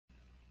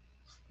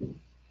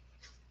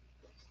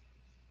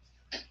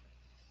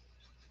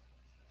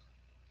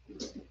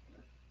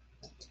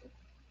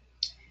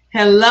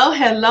Hello,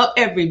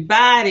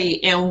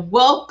 everybody, and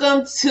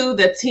welcome to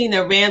the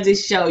Tina Ramsey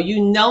Show.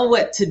 You know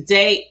what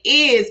today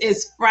is.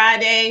 It's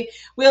Friday.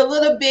 We're a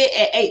little bit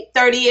at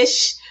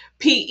 8:30-ish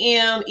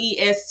p.m.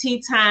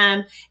 EST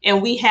time,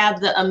 and we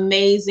have the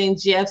amazing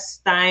Jeff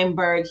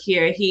Steinberg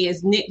here. He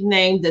is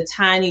nicknamed the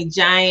Tiny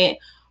Giant,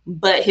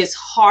 but his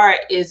heart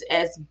is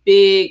as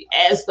big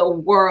as the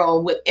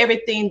world with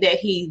everything that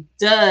he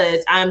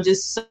does. I'm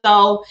just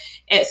so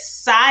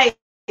excited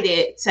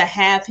to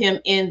have him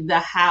in the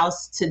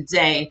house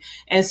today.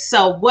 And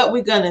so what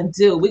we're going to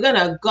do, we're going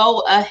to go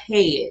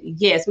ahead.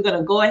 Yes, we're going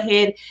to go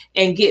ahead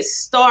and get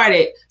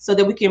started so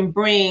that we can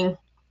bring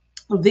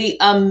the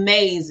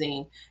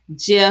amazing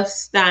Jeff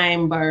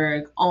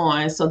Steinberg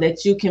on so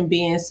that you can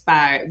be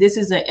inspired. This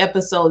is an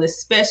episode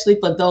especially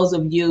for those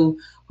of you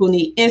who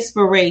need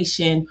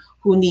inspiration,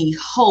 who need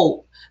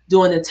hope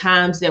during the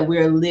times that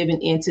we're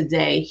living in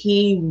today.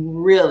 He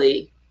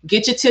really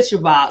get your tissue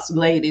box,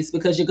 ladies,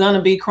 because you're going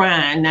to be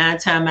crying 9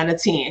 times out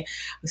of 10.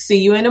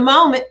 See you in a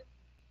moment.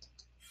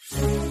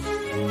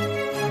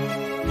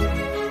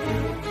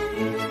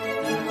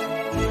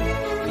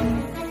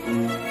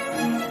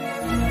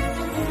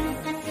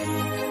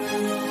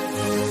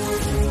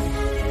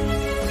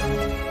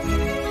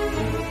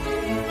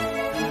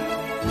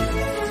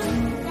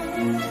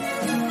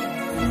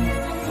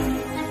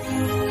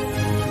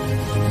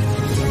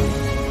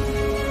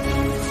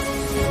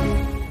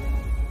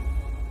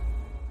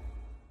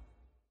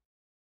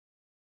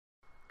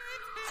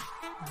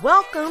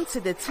 Welcome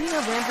to the Tina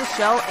Ramsey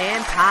Show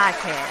and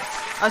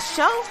Podcast, a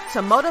show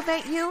to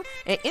motivate you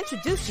and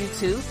introduce you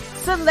to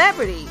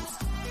celebrities,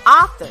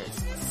 authors,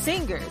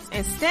 singers,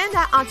 and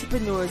standout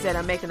entrepreneurs that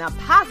are making a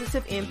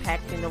positive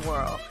impact in the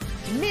world.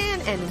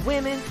 Men and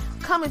women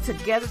coming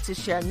together to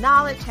share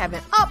knowledge,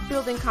 having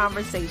upbuilding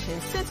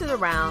conversations centered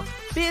around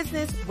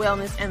business,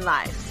 wellness, and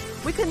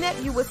life. We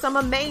connect you with some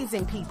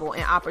amazing people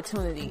and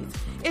opportunities.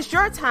 It's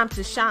your time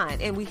to shine,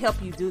 and we help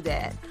you do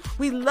that.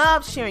 We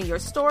love sharing your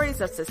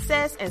stories of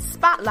success and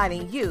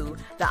spotlighting you,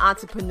 the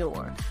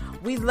entrepreneur.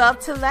 We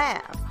love to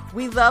laugh.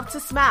 We love to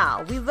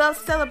smile. We love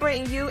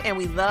celebrating you, and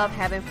we love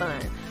having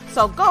fun.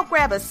 So go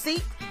grab a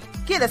seat,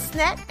 get a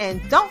snack,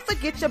 and don't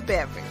forget your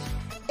beverage.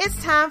 It's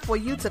time for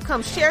you to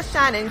come share,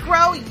 shine, and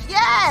grow.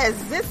 Yes,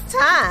 it's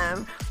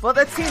time for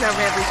the Tina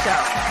Ramsey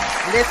Show.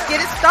 Let's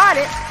get it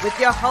started with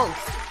your host,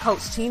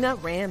 Coach Tina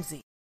Ramsey.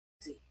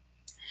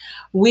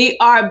 We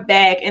are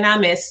back, and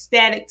I'm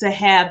ecstatic to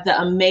have the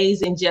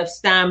amazing Jeff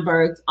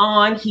Steinberg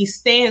on. He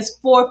stands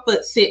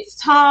 4'6"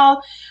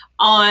 tall.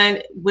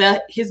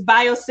 His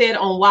bio said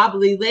on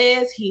wobbly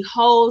legs. He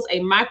holds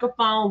a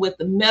microphone with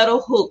the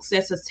metal hooks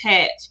that's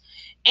attached,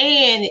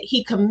 and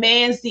he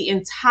commands the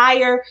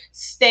entire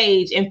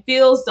stage and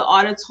fills the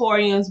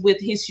auditoriums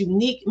with his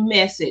unique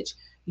message.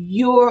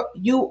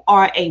 You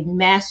are a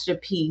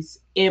masterpiece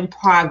in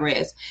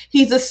progress.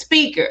 He's a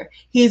speaker.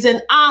 He's an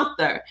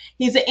author.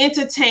 He's an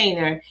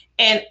entertainer.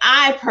 And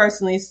I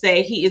personally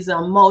say he is a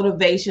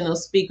motivational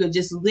speaker,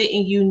 just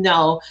letting you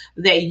know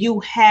that you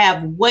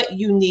have what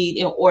you need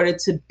in order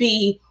to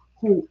be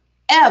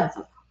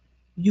whoever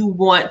you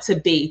want to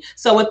be.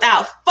 So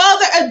without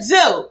further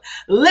ado,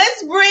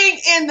 let's bring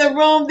in the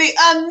room the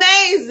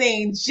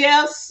amazing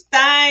Jeff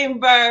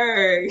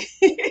Steinberg.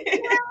 Yay!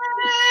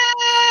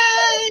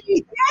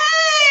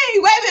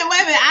 Wait a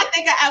minute.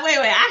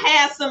 I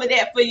have some of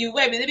that for you.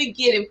 Wait a minute. Let me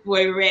get it for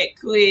you right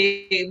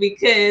quick,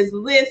 because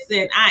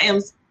listen,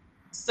 let's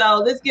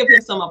give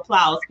him some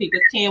applause, people.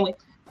 Can we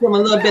give him a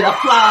little bit of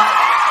applause?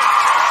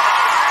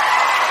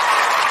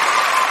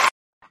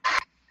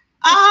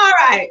 All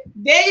right.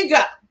 There you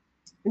go.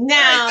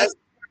 Now, right,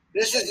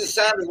 this is the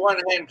sound of one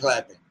hand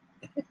clapping.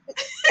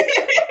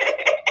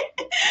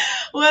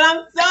 Well,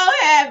 I'm so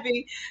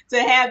happy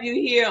to have you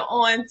here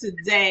on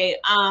today,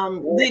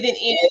 leading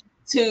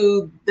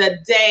into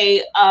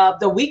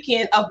the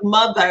weekend of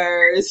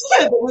mothers,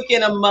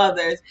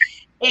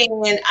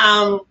 And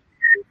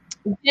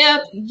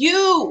Jeff,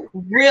 you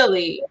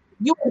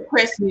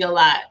impressed me a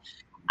lot.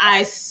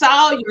 I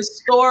saw your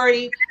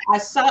story. I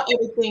saw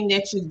everything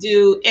that you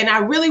do, and I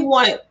really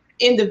want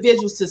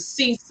individuals to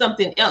see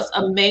something else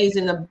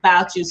amazing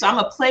about you. So I'm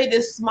going to play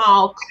this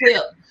small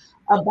clip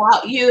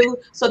about you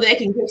so they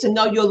can get to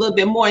know you a little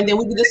bit more. And then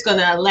we're just going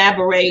to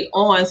elaborate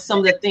on some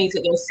of the things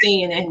that they're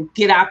seeing and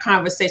get our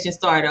conversation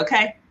started.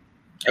 Okay?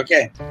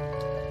 Okay.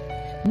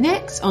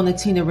 Next on the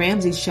Tina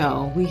Ramsey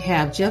Show, we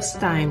have Jeff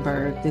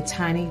Steinberg, the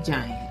Tiny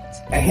Giant.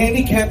 A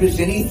handicap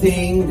is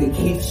anything that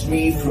keeps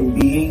me from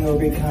being or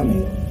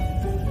becoming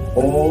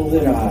all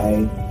that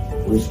I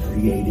was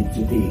created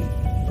to be.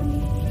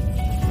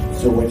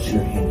 So what's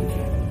your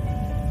handicap?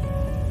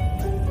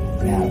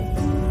 Now,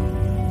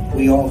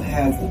 we all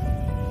have them.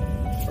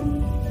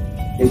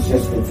 It's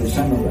just that for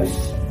some of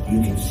us,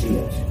 you can see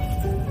it.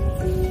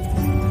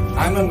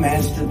 I'm a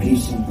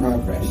masterpiece in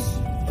progress.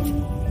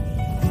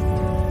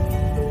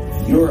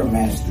 You're a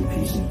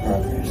masterpiece in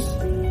progress.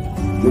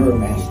 You're a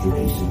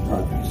masterpiece in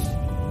progress.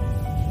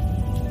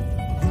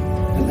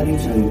 Let me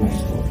tell you my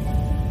story.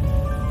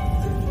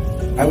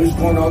 I was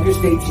born August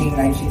 18,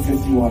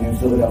 1951 in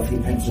Philadelphia,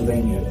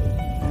 Pennsylvania,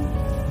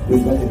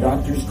 with what the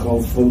doctors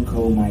call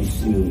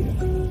photomycelia.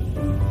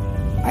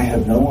 I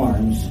have no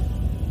arms,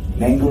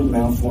 mangled,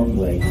 malformed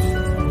legs,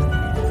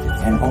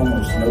 and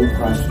almost no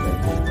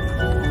prospect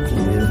to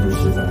live or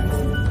survive.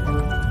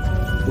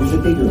 There's a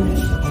bigger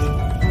message.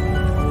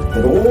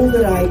 That all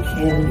that I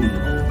can be,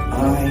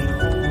 I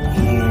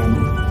can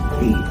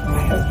be. I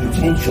have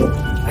potential.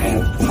 I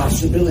have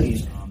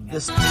possibilities.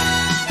 You've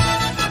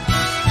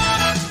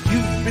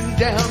been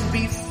down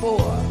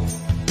before,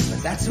 but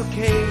that's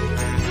okay.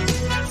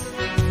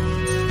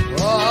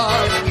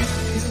 Oh, you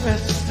can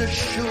rest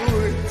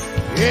assured,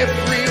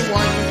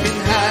 everyone can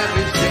have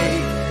his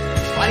day.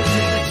 Fight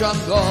in the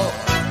jungle,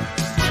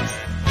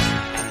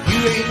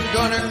 you ain't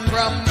gonna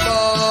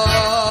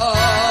crumble.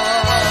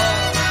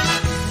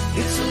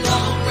 It's a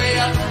long way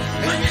up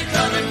when you're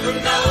coming from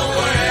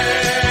nowhere.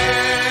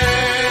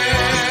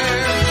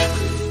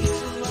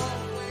 It's a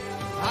long way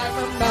up. I'm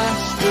a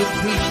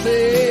masterpiece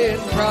in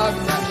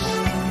progress.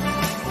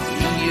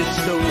 He is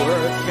still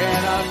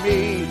working on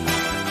me.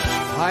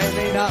 I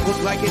may not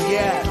look like it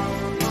yet.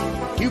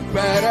 You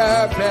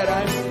better bet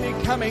I'm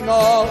becoming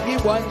all he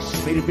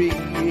wants me to be.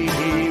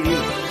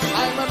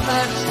 I'm a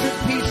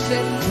masterpiece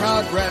in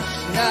progress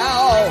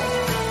now.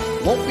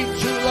 Won't be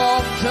too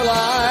long till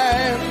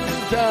I'm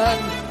done.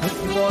 A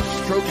few more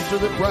strokes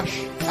of the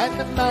brush and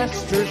the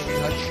master's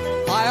touch.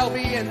 I'll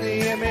be in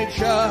the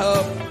image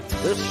of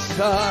the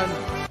sun.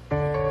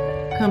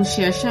 Come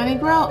share, shine, and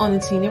grow on the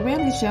Tina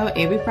Ramsey Show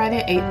every Friday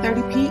at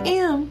 8:30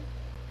 p.m.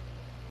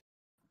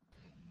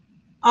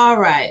 All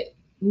right,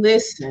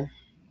 listen.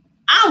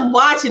 I'm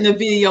watching the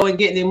video and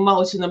getting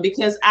emotional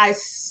because I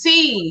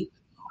see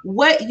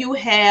what you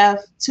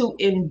have to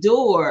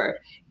endure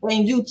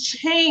when you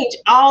change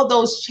all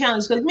those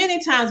challenges. Because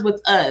many times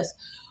with us,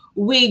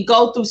 we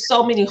go through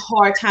so many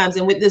hard times,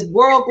 and with this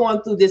world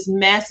going through this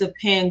massive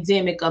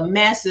pandemic, a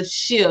massive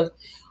shift,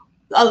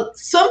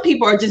 some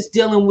people are just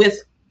dealing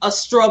with a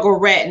struggle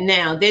right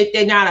now.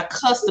 They're not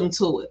accustomed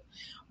to it.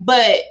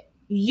 But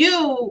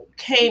you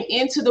came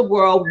into the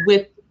world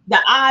with the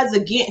odds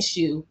against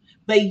you,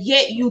 but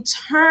yet you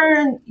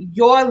turn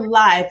your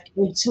life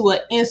into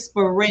an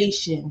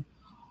inspiration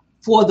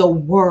for the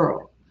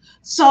world.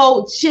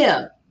 So,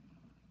 Jeff,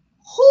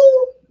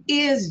 who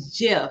is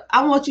Jeff?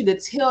 I want you to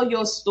tell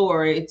your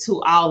story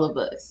to all of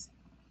us.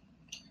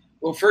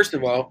 Well, first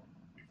of all,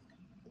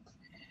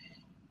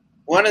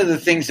 one of the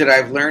things that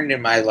I've learned in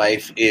my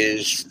life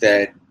is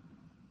that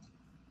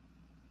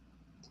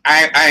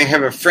I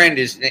have a friend,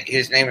 his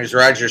name is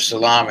Roger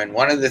Salaman.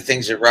 One of the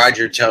things that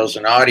Roger tells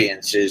an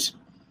audience is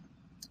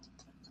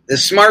the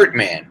smart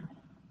man,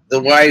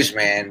 the wise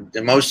man,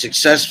 the most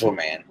successful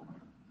man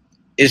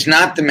is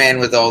not the man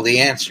with all the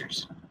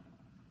answers.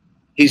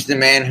 He's the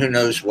man who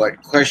knows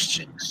what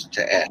questions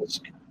to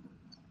ask.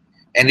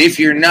 And if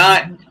you're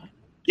not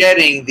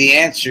getting the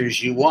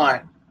answers you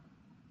want,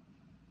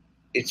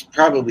 it's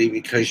probably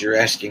because you're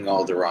asking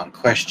all the wrong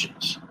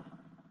questions.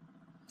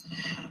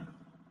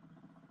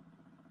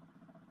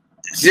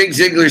 Zig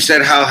Ziglar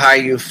said, how high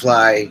you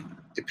fly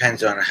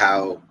depends on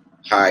how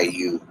high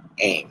you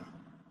aim.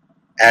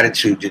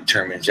 Attitude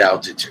determines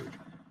altitude.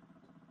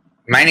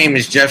 My name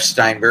is Jeff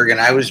Steinberg,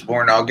 and I was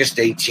born August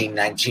 18,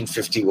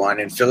 1951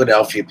 in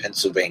Philadelphia,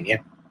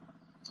 Pennsylvania.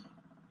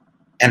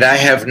 And I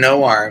have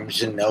no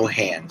arms and no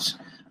hands.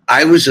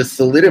 I was a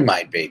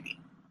thalidomide baby.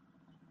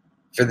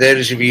 For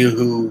those of you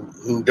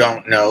who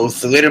don't know,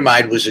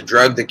 thalidomide was a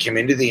drug that came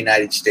into the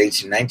United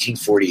States in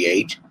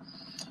 1948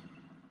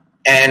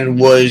 and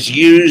was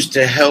used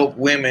to help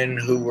women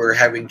who were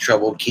having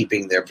trouble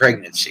keeping their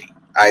pregnancy,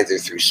 either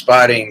through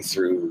spotting,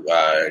 through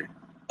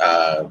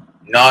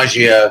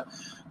nausea,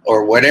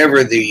 or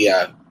whatever the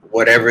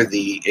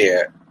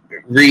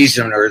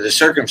reason or the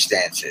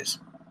circumstances.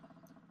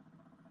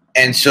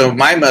 And so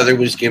my mother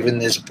was given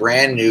this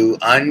brand new,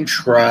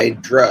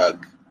 untried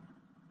drug,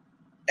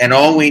 and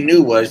all we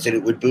knew was that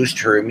it would boost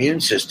her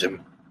immune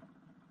system,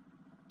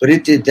 but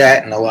it did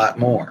that and a lot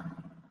more.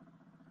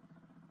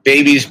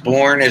 Babies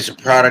born as a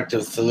product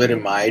of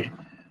thalidomide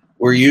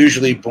were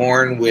usually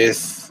born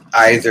with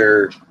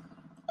either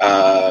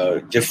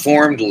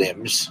deformed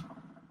limbs,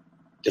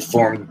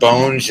 deformed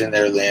bones in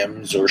their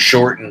limbs, or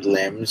shortened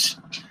limbs.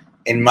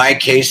 In my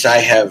case, I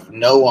have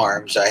no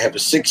arms. I have a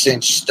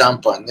 6-inch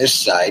stump on this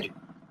side,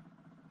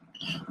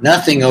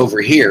 nothing over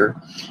here,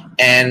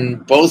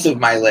 and both of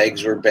my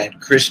legs were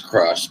bent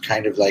crisscross,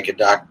 kind of like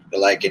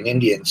like an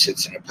Indian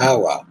sits in a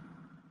powwow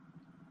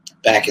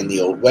back in the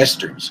old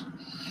westerns.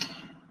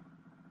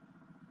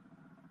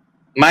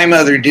 My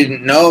mother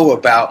didn't know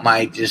about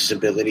my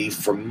disability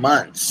for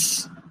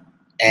months.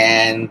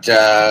 And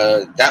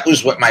that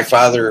was what my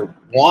father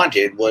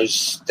wanted,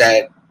 was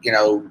that,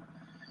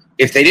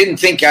 if they didn't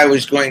think I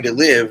was going to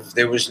live,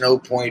 there was no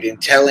point in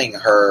telling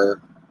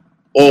her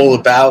all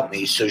about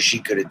me so she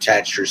could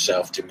attach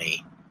herself to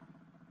me.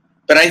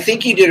 But I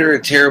think he did her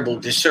a terrible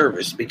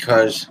disservice,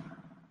 because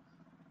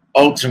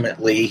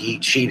ultimately he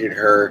cheated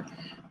her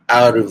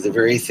out of the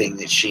very thing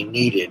that she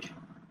needed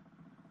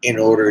in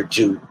order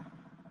to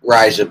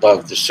rise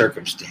above the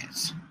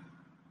circumstance.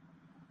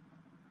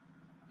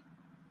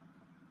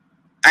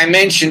 I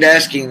mentioned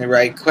asking the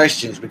right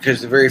questions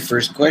because the very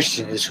first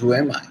question is, who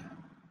am I?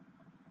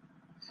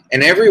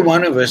 And every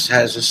one of us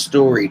has a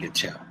story to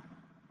tell.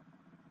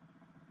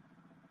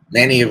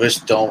 Many of us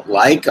don't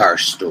like our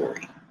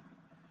story.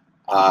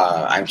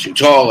 I'm too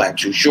tall, I'm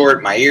too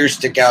short, my ears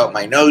stick out,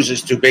 my nose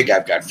is too big,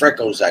 I've got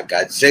freckles, I've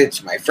got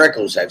zits, my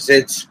freckles have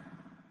zits.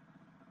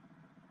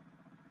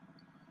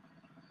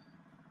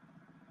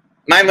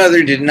 My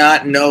mother did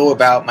not know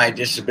about my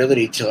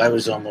disability till I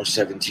was almost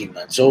 17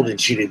 months old, and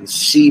she didn't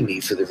see me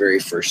for the very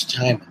first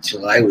time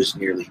until I was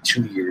nearly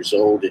 2 years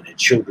old in a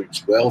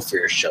children's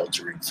welfare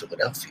shelter in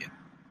Philadelphia.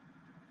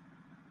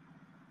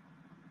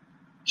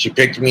 She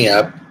picked me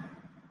up.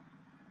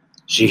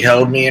 She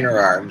held me in her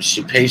arms.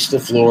 She paced the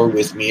floor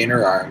with me in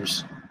her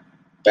arms,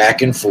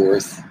 back and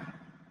forth,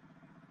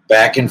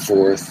 back and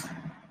forth,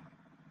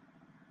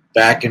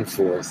 back and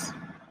forth.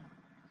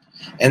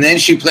 And then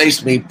she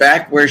placed me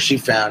back where she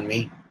found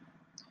me,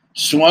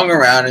 swung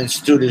around and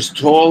stood as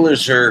tall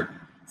as her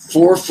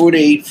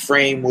 4'8"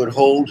 frame would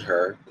hold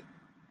her,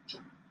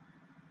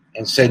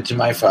 and said to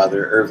my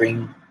father,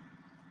 "Irving,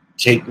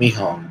 take me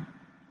home.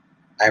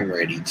 I'm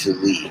ready to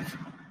leave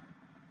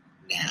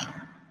now."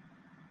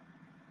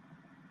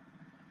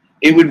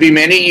 It would be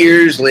many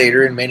years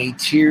later and many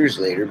tears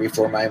later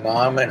before my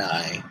mom and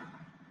I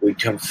would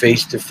come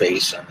face to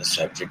face on the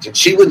subject. And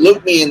she would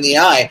look me in the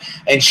eye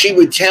and she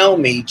would tell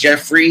me,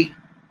 "Jeffrey,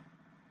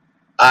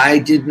 I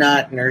did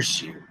not nurse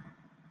you.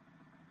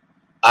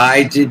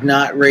 I did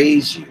not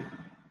raise you.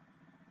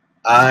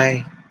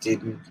 I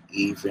didn't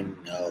even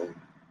know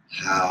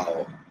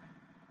how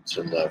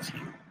to love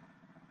you."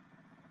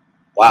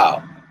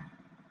 Wow.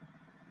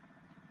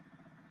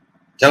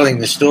 Telling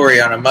the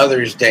story on a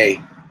Mother's Day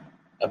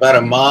about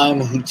a mom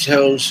who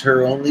tells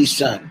her only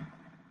son,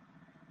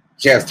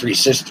 she has 3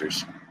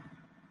 sisters,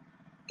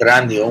 but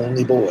I'm the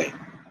only boy,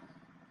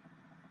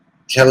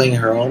 telling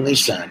her only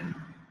son,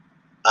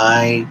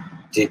 "I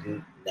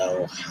didn't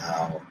know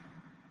how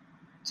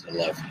to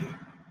love you."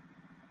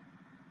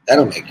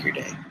 That'll make your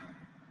day.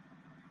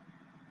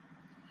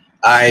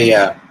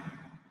 I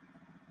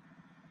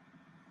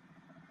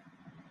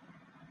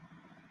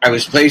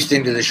was placed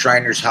into the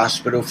Shriners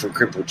Hospital for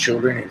Crippled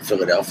Children in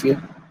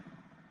Philadelphia.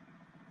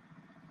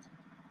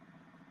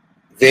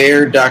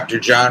 There, Dr.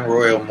 John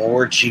Royal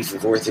Moore, chief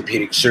of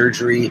orthopedic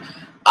surgery,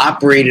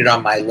 operated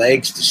on my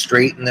legs to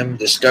straighten them,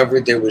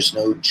 discovered there was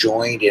no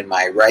joint in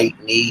my right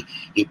knee.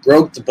 He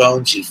broke the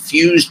bones. He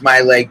fused my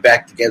leg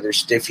back together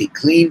stiff. He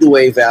cleaned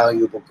away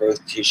valuable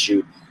growth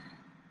tissue.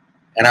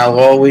 And I'll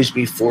always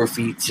be 4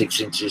 feet 6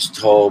 inches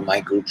tall,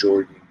 Michael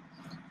Jordan.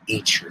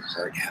 Eat your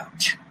heart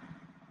out.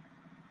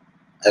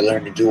 I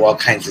learned to do all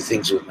kinds of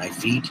things with my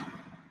feet.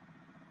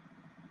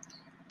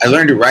 I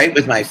learned to write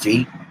with my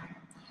feet.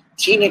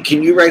 Tina,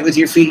 can you write with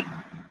your feet?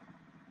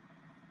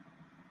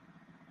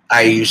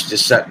 I used to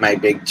suck my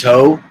big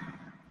toe.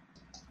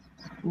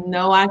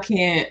 No, I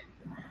can't.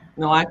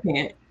 I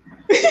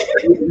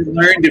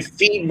learned to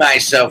feed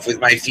myself with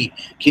my feet.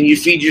 Can you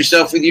feed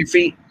yourself with your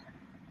feet?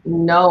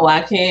 No,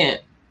 I can't.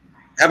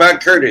 How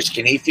about Curtis?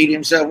 Can he feed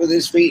himself with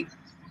his feet?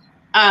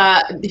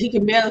 He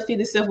can barely feed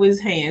himself with his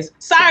hands.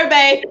 Sorry,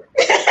 babe.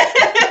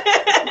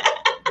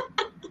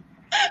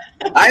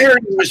 I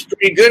heard he was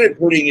pretty good at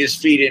putting his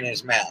feet in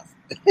his mouth.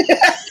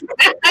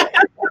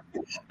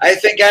 I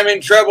think I'm in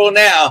trouble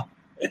now.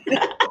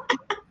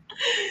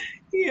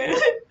 Yeah.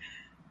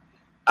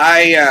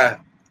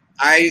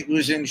 I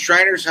was in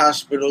Shriners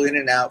Hospital in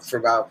and out for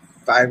about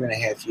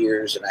 5.5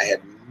 years, and I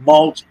had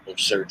multiple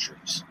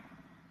surgeries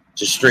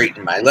to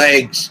straighten my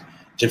legs,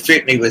 to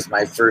fit me with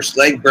my first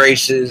leg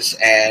braces,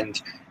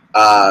 and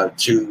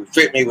to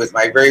fit me with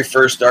my very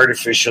first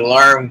artificial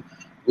arm,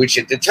 which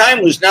at the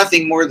time was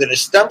nothing more than a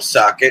stump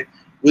socket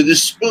with a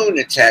spoon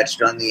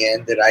attached on the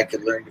end that I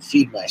could learn to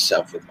feed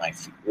myself with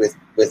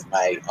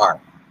my arm.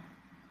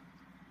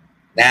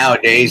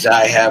 Nowadays,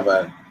 I have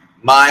a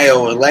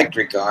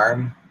myoelectric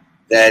arm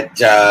that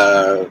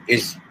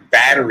is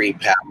battery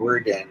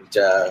powered, and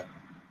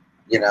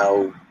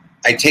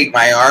I take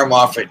my arm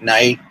off at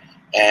night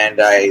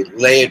and I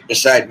lay it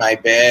beside my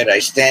bed. I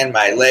stand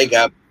my leg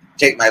up,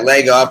 take my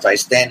leg off, I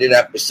stand it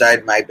up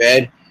beside my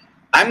bed.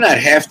 I'm not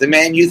half the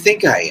man you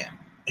think I am.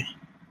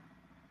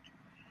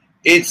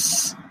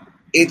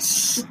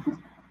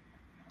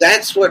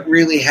 That's what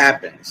really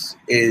happens.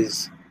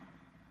 Is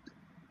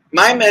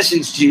my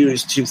message to you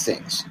is 2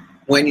 things.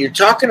 When you're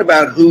talking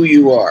about who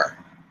you are,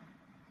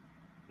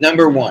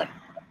 number 1,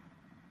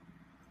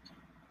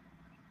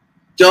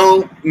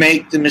 don't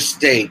make the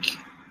mistake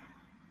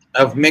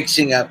of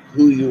mixing up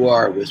who you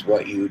are with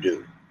what you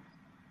do.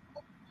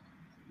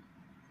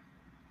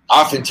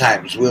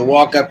 Oftentimes, we'll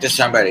walk up to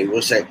somebody,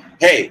 we'll say,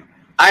 "Hey,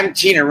 I'm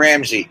Tina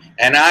Ramsey,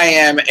 and I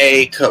am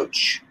a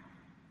coach."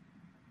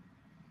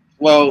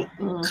 Well,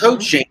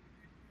 coaching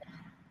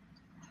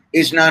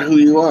is not who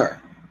you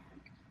are.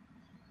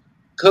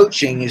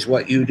 Coaching is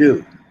what you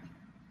do.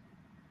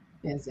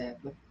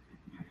 Exactly.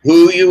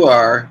 Who you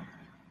are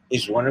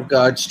is one of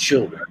God's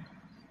children,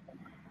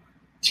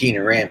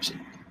 Tina Ramsey,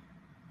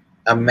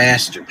 a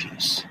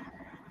masterpiece.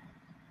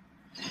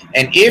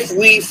 And if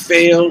we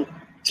fail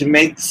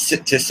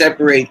to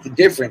separate the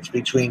difference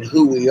between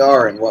who we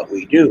are and what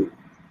we do,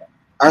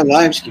 our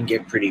lives can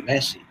get pretty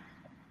messy.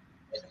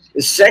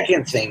 The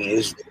second thing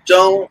is,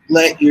 don't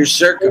let your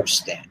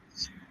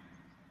circumstance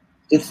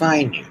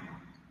define you.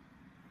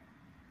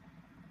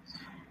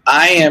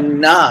 I am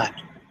not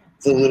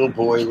the little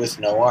boy with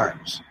no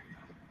arms.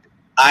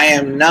 I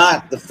am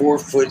not the 4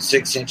 foot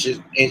 6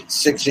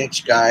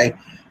 inch guy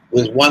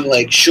with one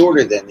leg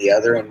shorter than the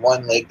other and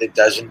one leg that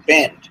doesn't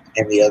bend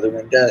and the other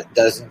one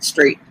doesn't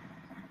straighten.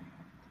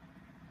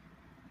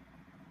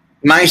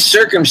 My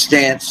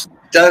circumstance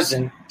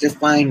doesn't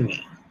define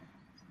me.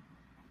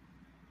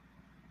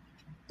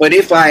 But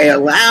if I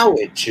allow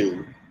it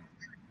to,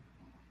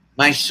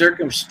 my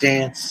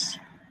circumstance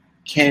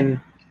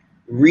can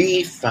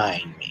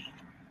refine me.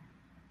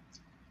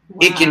 Wow.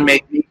 It can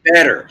make me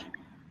better.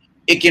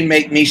 It can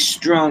make me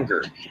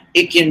stronger.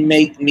 It can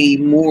make me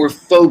more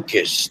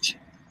focused.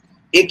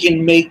 It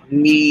can make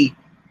me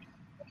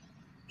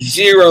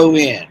zero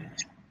in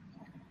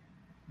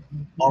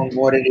on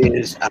what it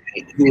is,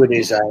 who it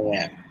is I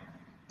am,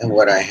 and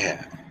what I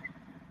have.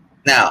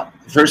 Now,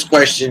 the first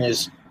question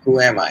is, who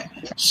am I?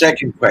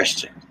 Second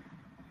question,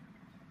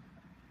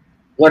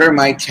 what are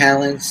my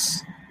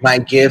talents, my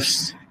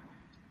gifts,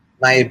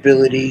 my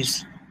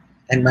abilities,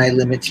 and my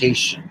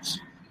limitations?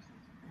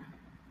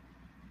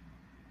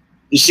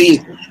 You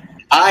see,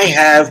 I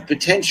have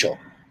potential,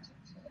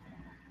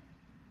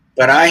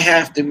 but I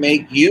have to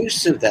make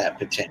use of that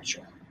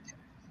potential.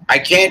 I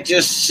can't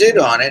just sit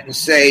on it and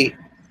say,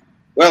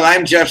 well,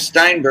 I'm Jeff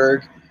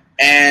Steinberg,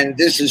 and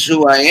this is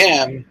who I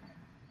am,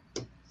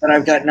 but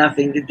I've got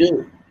nothing to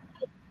do.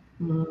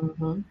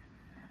 Mm-hmm.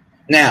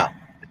 Now,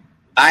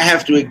 I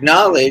have to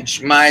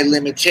acknowledge my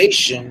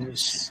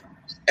limitations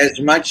as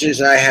much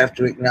as I have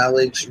to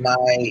acknowledge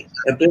my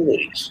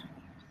abilities.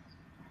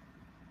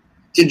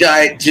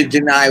 To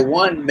deny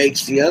one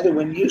makes the other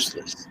one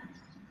useless.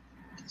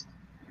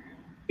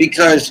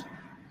 Because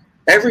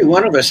every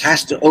one of us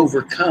has to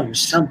overcome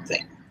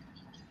something.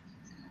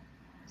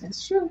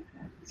 That's true.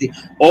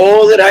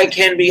 All that I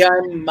can be, I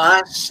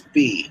must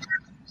be.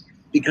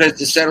 Because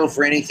to settle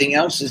for anything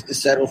else is to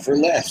settle for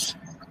less.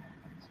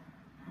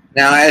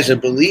 Now, as a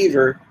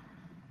believer,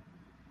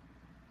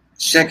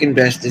 second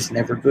best is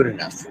never good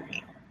enough for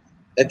me.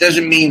 That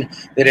doesn't mean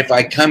that if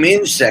I come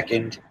in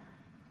second,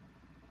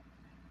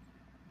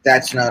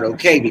 that's not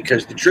okay.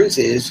 Because the truth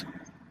is,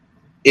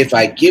 if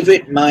I give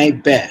it my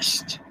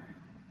best,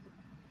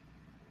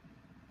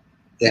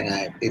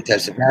 then it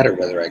doesn't matter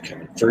whether I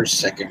come in first,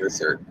 second, or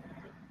third.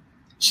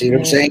 See what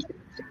I'm saying?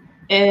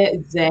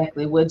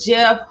 Exactly. Well,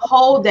 Jeff,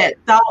 hold that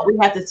thought. We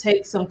have to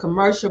take some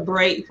commercial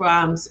break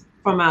from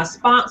our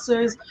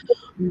sponsors,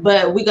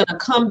 but we're going to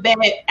come back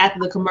after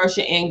the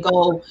commercial and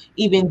go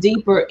even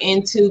deeper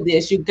into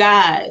this. You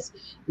guys,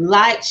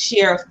 like,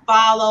 share,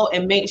 follow,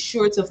 and make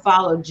sure to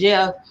follow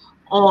Jeff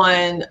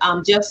on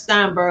Jeff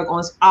Steinberg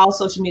on all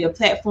social media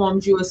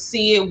platforms. You will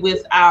see it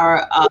with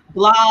our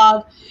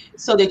blog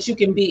so that you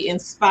can be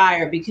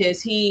inspired,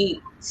 because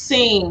he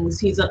sings,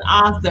 he's an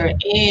author,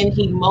 and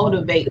he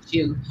motivates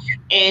you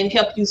and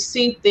help you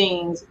see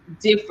things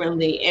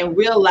differently and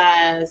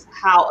realize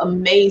how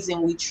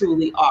amazing we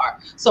truly are.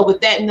 So with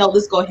that note,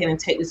 let's go ahead and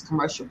take these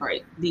commercial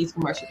breaks.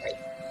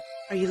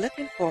 Are you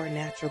looking for a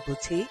natural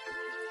boutique?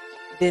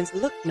 Then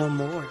look no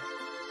more.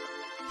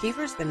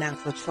 Kiever's the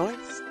Natural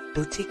Choice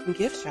Boutique and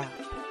Gift Shop,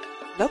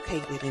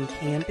 located in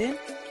Camden,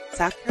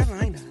 South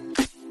Carolina.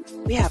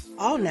 We have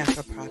all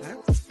natural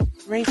products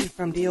ranging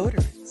from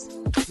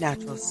deodorants,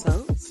 natural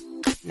soaps,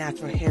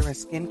 natural hair and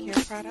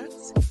skincare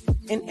products,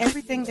 and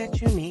everything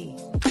that you need.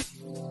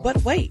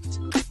 But wait,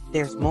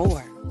 there's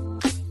more.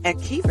 At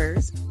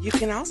Kiever's, you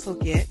can also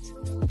get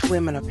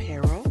women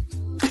apparel,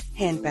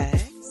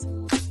 handbags,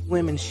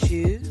 women's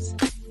shoes,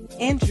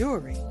 and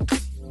jewelry.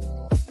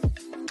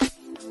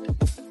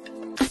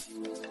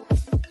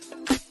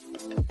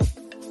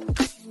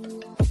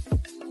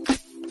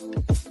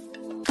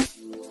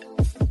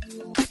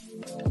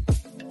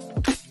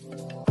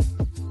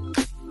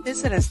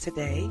 Visit us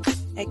today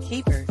at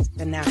Kiever's,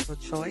 the Natural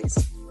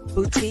Choice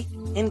Boutique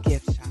and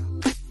Gift Shop.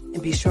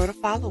 And be sure to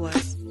follow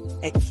us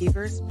at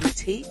Kiever's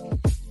Boutique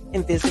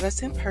and visit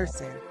us in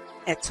person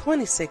at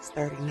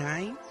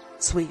 2639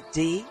 Suite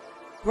D,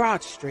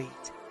 Broad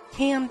Street,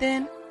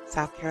 Camden,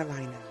 South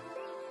Carolina.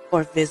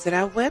 Or visit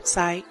our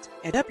website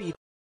at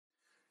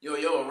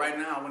Yo, right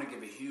now I want to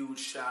give a huge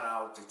shout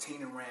out to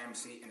Tina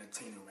Ramsey and the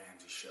Tina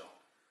Ramsey Show.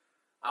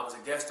 I was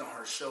a guest on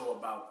her show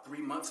about 3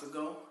 months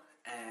ago,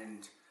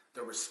 and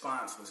the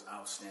response was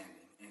outstanding.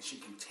 And she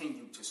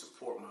continued to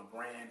support my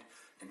brand,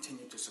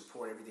 continued to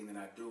support everything that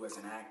I do as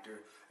an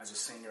actor, as a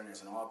singer, and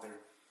as an author.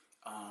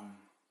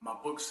 My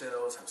book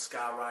sales have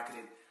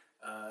skyrocketed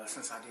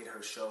since I did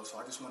her show. So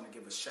I just want to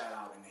give a shout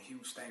out and a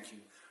huge thank you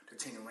to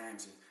Tina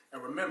Ramsey.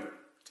 And remember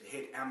to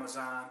hit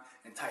Amazon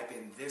and type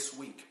in "this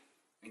week"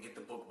 and get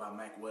the book by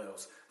Mac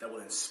Wells that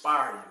will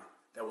inspire you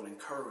that will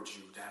encourage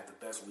you to have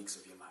the best weeks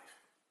of your life.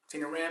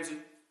 Tina Ramsey,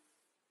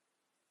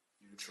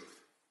 you the truth.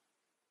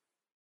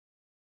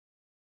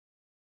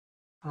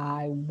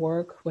 I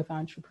work with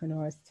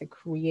entrepreneurs to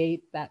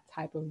create that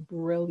type of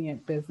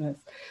brilliant business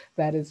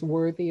that is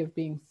worthy of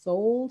being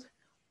sold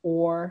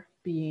or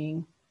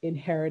being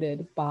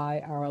inherited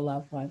by our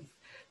loved ones.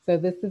 So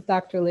this is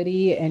Dr.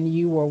 Liddy, and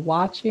you were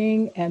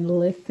watching and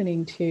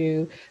listening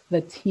to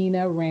the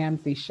Tina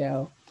Ramsey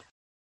Show.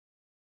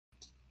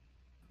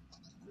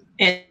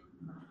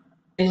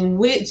 And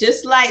we,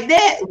 just like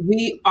that,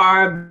 we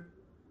are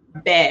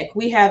back.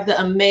 We have the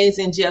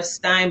amazing Jeff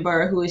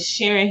Steinberg, who is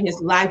sharing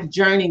his life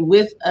journey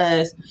with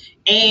us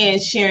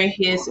and sharing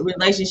his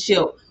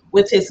relationship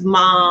with his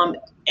mom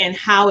and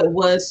how it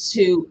was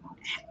to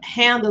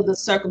handle the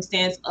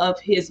circumstance of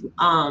his and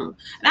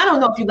I don't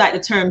know if you like the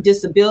term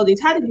disabilities.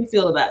 How do you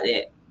feel about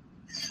that?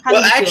 How do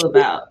you feel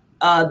about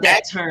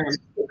that term?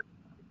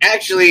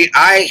 Actually,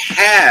 I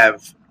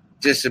have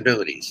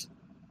disabilities,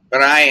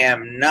 but I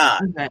am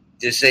not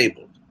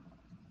disabled.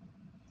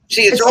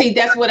 See,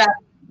 that's what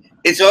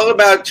it's all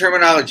about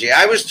terminology.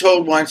 I was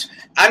told once,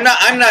 I'm not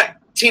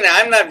Tina,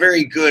 I'm not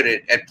very good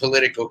at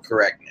political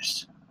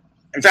correctness.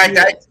 In fact,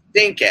 I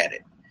stink at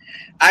it.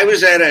 I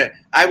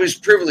was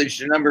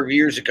privileged a number of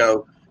years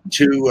ago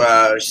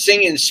to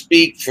sing and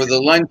speak for the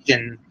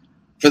luncheon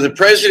for the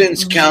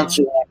President's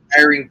Council on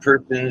Hiring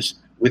Persons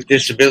with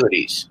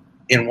Disabilities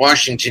in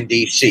Washington,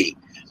 D.C.,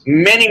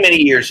 many,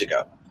 many years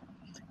ago.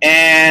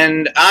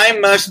 And I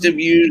must have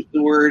used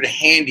the word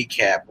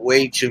handicap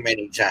way too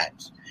many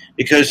times,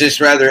 because this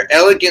rather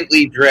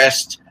elegantly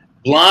dressed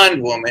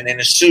blonde woman in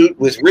a suit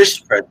with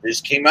wrist crutches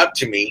came up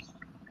to me,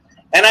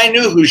 and I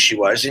knew who she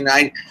was. And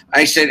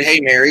I said, "Hey,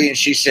 Mary." And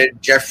she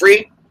said,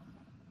 "Jeffrey."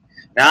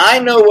 Now, I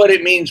know what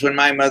it means when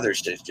my mother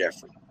says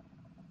Jeffrey.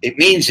 It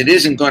means it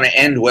isn't going to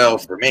end well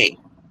for me.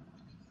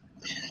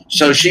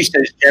 So she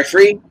says,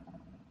 "Jeffrey,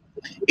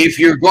 if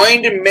you're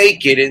going to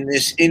make it in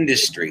this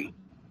industry."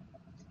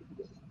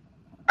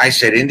 I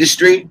said,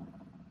 "Industry?"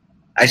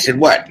 I said,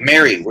 "What,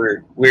 Mary,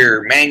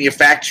 we're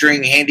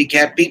manufacturing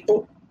handicapped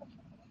people?"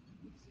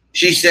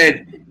 She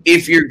said,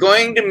 "If you're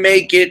going to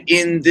make it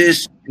in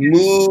this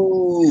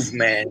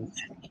movement,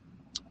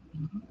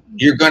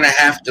 you're going to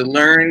have to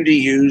learn to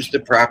use the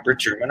proper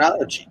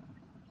terminology."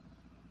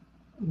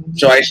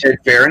 So I said,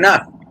 "Fair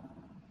enough.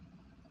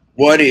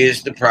 What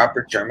is the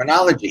proper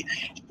terminology?"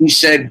 She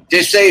said,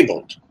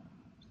 "Disabled."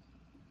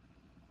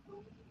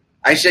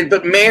 I said,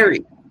 "But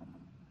Mary,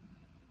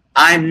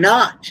 I'm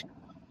not."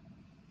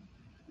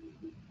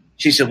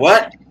 She said,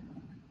 "What?"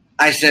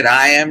 I said,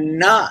 "I am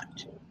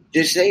not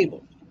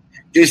disabled.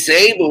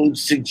 Disabled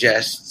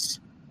suggests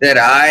that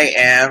I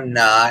am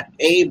not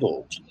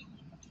abled."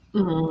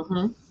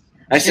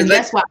 I said, and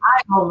that's why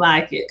I don't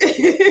like it.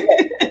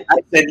 I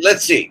said,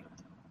 "Let's see.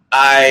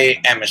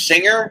 I am a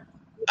singer.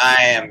 I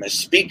am a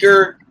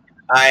speaker.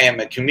 I am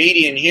a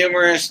comedian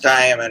humorist.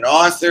 I am an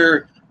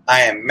author.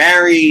 I am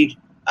married.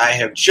 I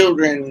have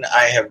children.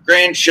 I have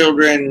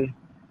grandchildren.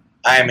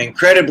 I am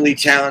incredibly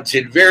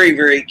talented, very,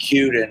 very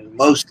cute, and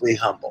mostly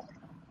humble.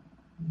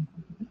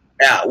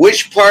 Now,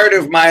 which part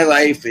of my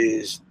life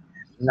is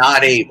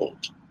not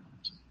abled?"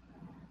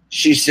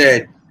 She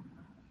said,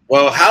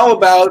 "Well, how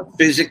about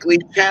physically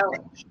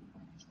challenged?"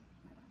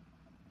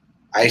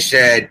 I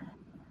said,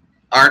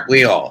 "Aren't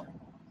we all?"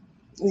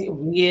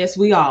 Yes,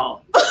 we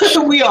all.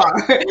 We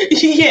are.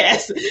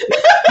 Yes.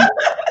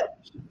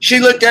 She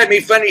looked at me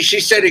funny.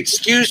 She said,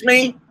 "Excuse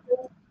me?"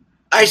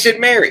 I said,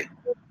 "Mary,"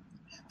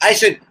 I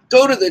said,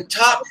 "go to the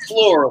top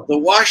floor of the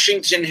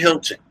Washington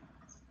Hilton."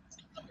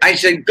 I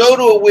said, "Go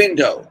to a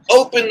window,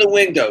 open the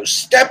window,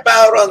 step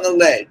out on the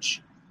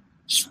ledge,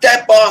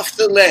 step off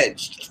the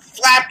ledge,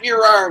 flap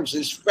your arms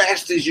as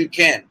fast as you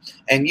can,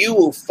 and you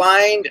will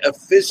find a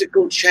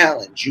physical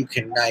challenge you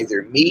can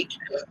neither meet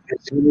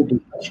nor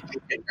beat."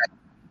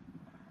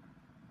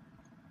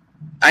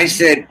 I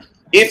said,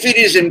 "If it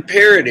is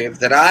imperative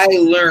that I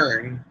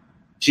learn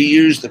to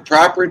use the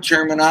proper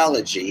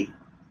terminology,"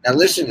 now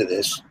listen to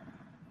this,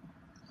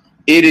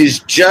 "it is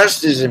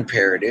just as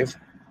imperative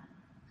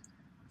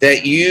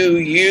that you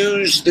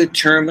use the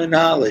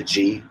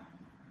terminology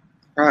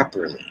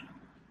properly."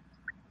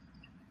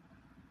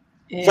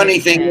 Funny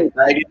thing is,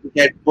 I didn't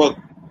get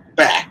booked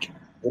back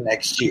the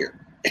next year.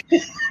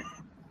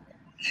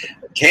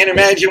 Can't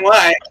imagine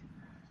why.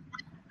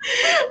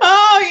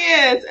 Oh,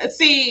 yes.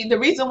 See, the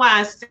reason why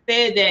I said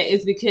that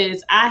is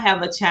because I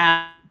have a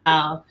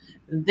child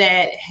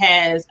that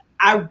has,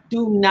 I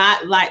do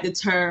not like the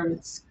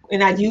term,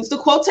 and I use the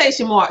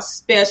quotation mark,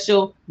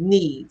 special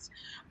needs.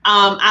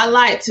 I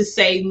like to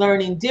say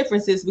learning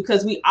differences,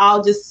 because we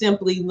all just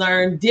simply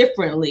learn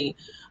differently.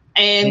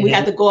 And we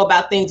have to go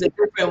about things a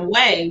different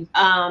way.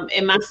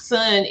 And my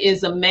son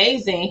is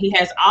amazing. He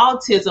has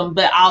autism,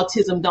 but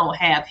autism don't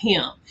have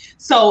him.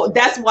 So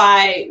that's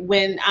why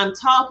when I'm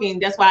talking,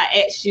 that's why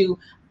I asked you,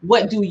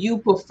 what do you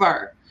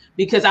prefer?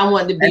 Because I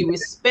want to be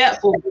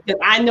respectful, because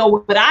I know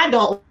what I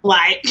don't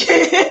like.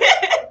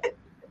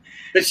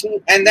 But see,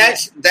 and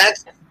that's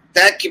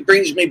that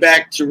brings me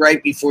back to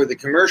right before the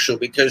commercial,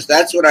 because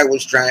that's what I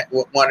was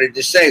wanted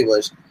to say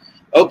was,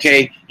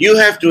 okay, you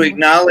have to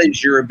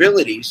acknowledge your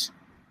abilities,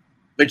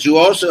 but you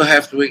also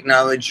have to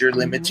acknowledge your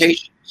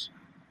limitations.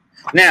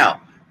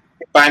 Now,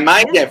 by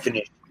my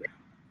definition,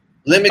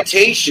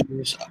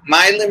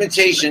 my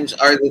limitations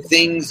are the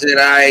things that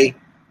I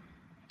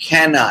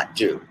cannot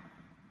do.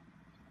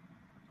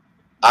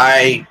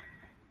 I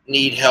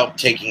need help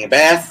taking a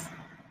bath.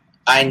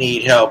 I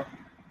need help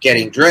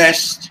getting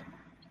dressed.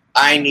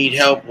 I need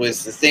help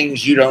with the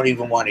things you don't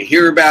even want to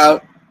hear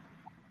about.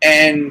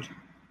 And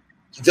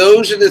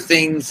those are the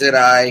things that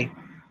I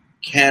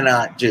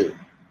cannot do.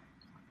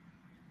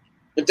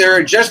 But there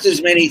are just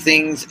as many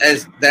things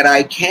as that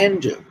I can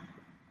do.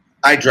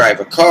 I drive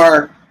a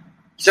car.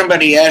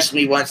 Somebody asked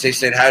me once, they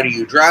said, how do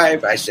you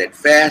drive? I said,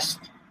 fast.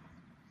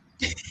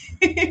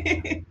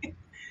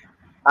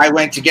 I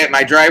went to get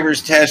my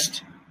driver's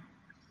test.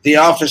 The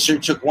officer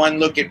took one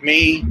look at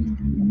me.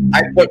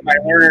 I put my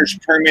learner's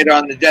permit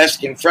on the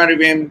desk in front of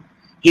him.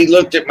 He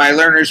looked at my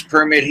learner's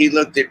permit. He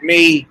looked at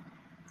me.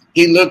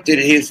 He looked at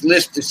his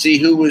list to see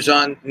who was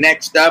on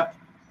next up.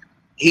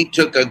 He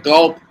took a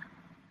gulp.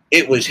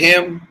 It was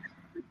him.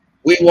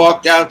 We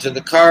walked out to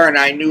the car, and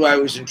I knew I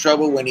was in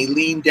trouble when he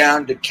leaned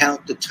down to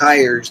count the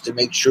tires to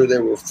make sure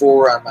there were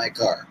 4 on my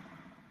car.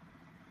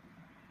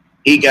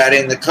 He got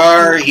in the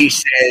car. He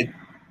said,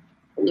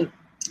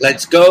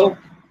 let's go.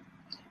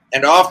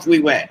 And off we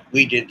went.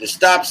 We did the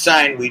stop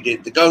sign. We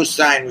did the go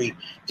sign. We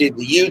did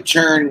the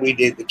U-turn. We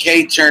did the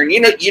K-turn.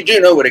 You know, you do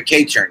know what a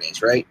K-turn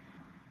is, right?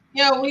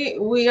 Yeah,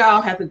 we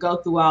all have to go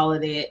through all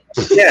of that.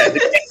 Yeah,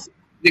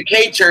 the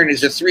K-turn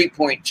is a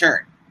 3-point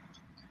turn.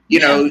 You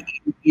know,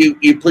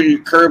 you put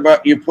your curb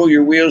up, you pull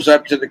your wheels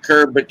up to the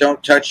curb, but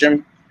don't touch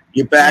them.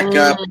 You back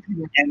up,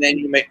 and then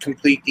you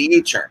complete the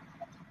U-turn.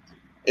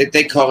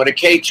 They call it a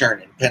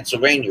K-turn in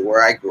Pennsylvania,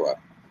 where I grew up.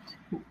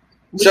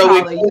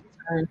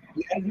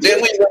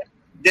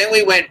 Then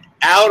we went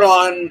out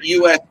on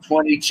US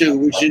 22,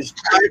 which is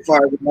by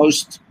far the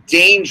most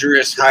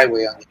dangerous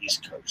highway on the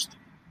East Coast.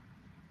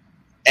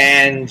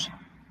 And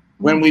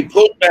when we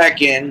pulled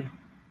back in,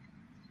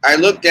 I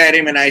looked at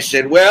him and I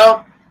said,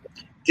 well,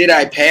 did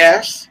I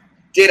pass?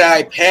 Did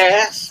I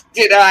pass?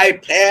 Did I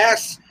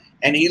pass?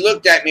 And he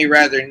looked at me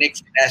rather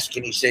Nixon-esque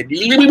and he said,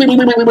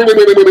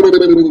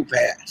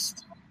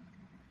 passed.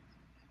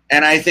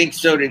 And I think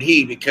so did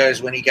he,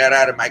 because when he got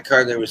out of my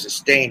car, there was a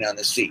stain on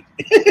the seat.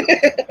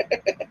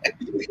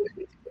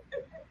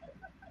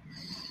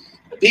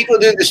 People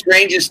do the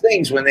strangest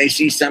things when they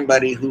see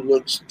somebody who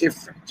looks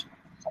different.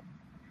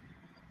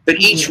 But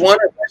each one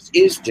of us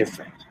is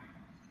different.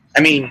 I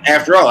mean,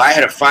 after all, I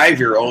had a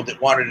 5-year-old that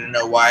wanted to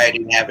know why I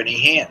didn't have any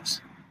hands.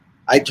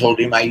 I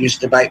told him I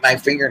used to bite my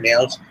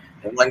fingernails,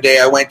 and one day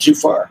I went too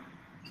far.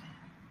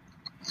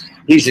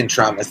 He's in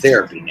trauma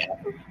therapy now.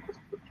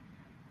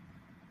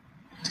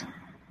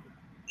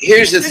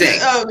 Here's the thing.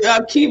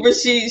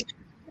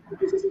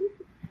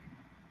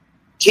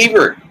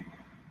 Keever.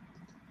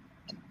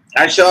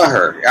 I saw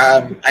her.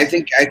 I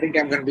think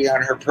I'm going to be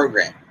on her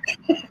program.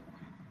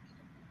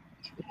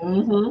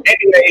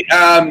 Anyway,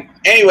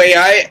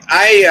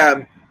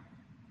 I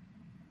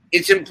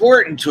it's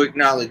important to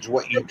acknowledge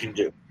what you can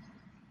do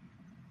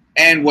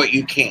and what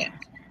you can't.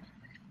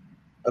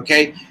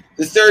 Okay?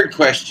 The third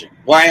question,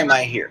 why am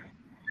I here?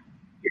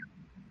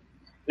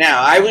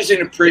 Now, I was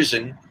in a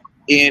prison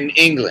in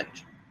England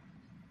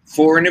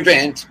for an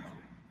event,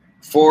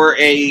 for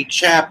a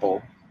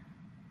chapel,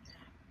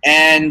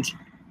 and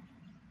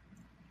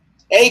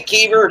hey,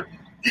 Keever,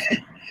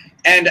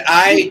 and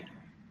I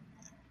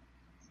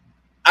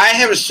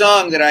have a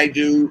song that I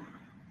do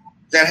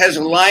that has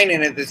a line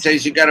in it that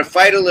says you got to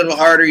fight a little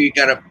harder, you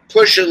got to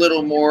push a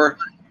little more,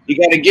 you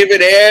got to give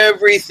it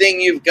everything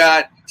you've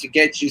got to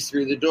get you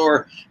through the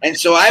door. And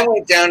so I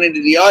went down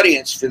into the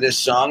audience for this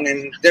song,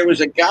 and there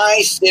was a guy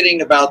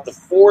sitting about the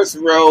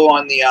 4th row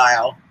on the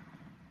aisle,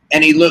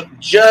 and he looked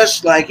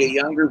just like a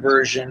younger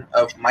version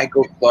of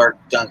Michael Clark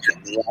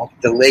Duncan,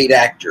 the late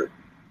actor,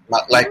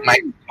 like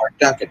Michael Clark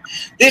Duncan.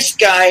 This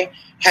guy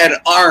had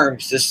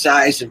arms the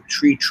size of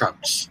tree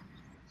trunks.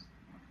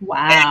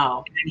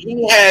 Wow.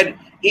 And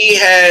he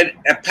had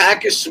a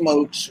pack of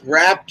smokes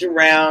wrapped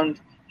around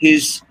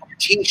his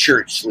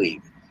T-shirt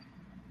sleeve.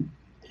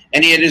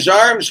 And he had his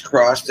arms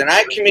crossed, and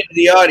I come into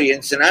the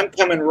audience, and I'm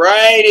coming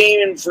right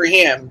in for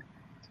him,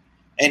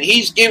 and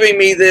he's giving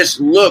me this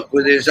look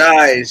with his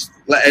eyes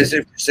as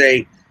if to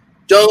say,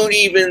 don't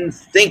even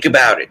think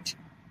about it.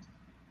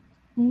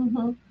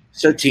 Mm-hmm.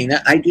 So,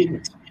 Tina, I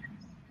didn't.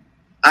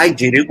 I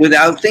did it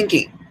without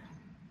thinking.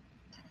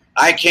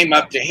 I came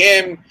up to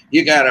him.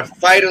 You got to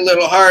fight a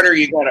little harder.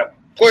 You got to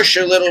push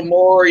a little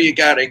more. You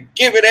got to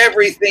give it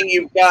everything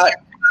you've got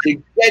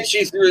to get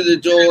you through the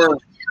door.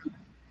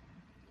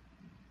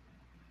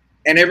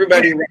 And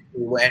everybody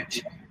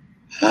went,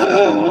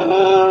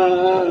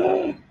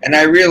 ah. And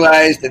I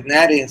realized in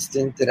that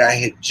instant that I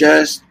had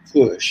just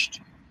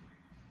pushed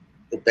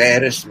the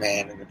baddest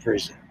man in the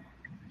prison.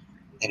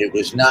 And it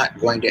was not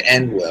going to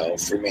end well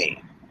for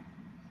me.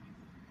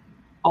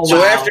 Oh, so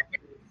wow.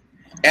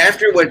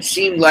 after what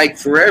seemed like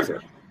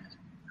forever,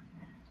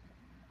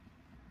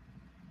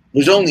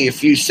 was only a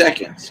few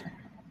seconds,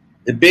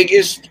 the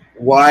biggest,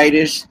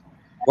 widest,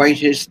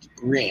 whitest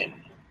grin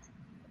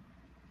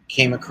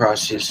came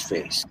across his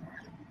face.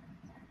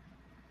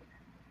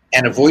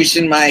 And a voice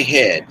in my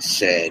head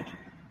said,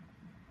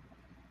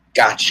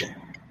 "Gotcha."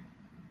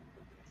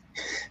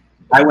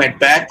 I went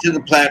back to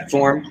the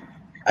platform,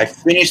 I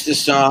finished the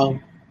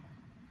song,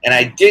 and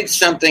I did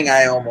something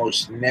I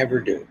almost never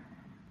do.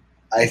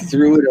 I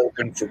threw it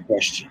open for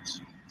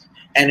questions.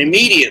 And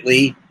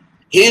immediately,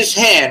 his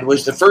hand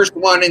was the first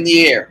one in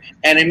the air.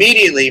 And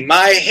immediately,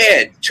 my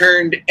head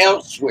turned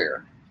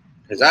elsewhere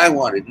because I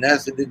wanted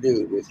nothing to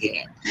do with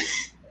him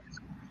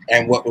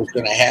and what was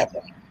going to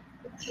happen.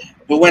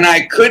 But when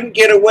I couldn't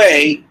get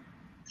away,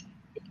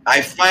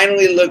 I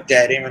finally looked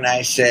at him and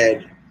I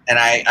said, and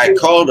I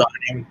called on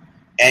him,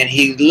 and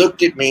he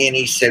looked at me and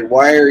he said,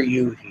 "Why are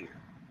you here?"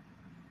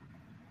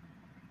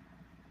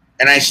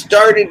 And I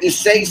started to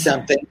say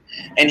something,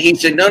 and he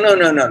said,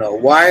 No.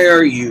 Why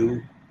are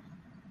you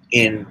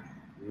in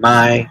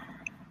my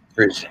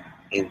prison,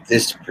 in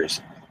this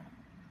prison?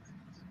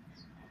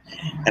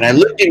 And I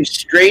looked him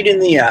straight in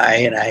the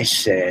eye and I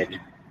said,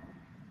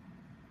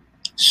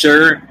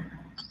 "Sir,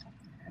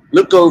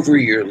 look over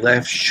your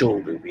left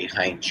shoulder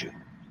behind you.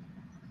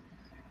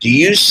 Do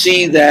you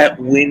see that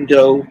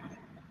window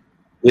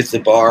with the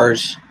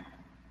bars?"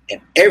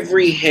 And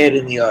every head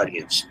in the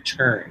audience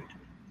turned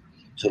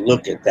to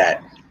look at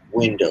that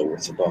window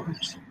with the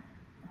bars.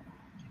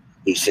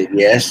 He said,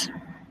 "Yes."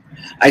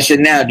 I said,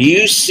 "Now, do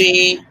you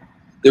see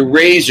the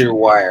razor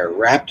wire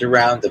wrapped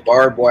around the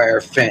barbed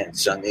wire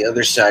fence on the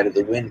other side of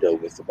the window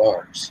with the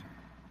bars?"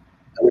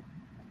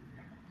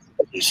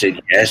 He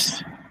said,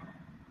 "Yes."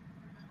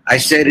 I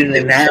said, "In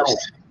an hour,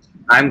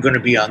 I'm going to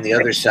be on the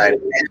other side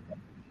of it,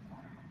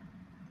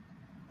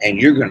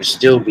 and you're going to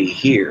still be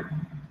here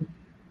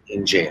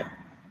in jail,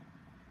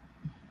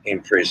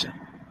 in prison.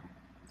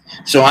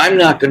 So I'm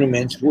not going to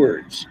mince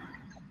words."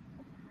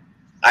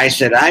 I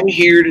said, "I'm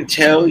here to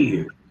tell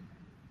you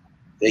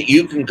that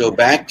you can go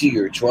back to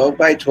your 12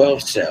 by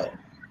 12 cell.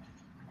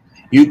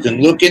 You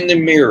can look in the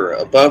mirror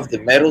above the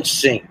metal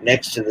sink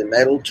next to the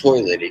metal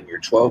toilet in your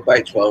 12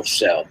 by 12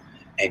 cell,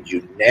 and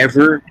you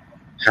never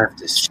have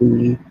to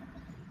see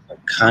a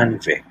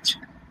convict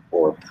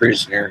or a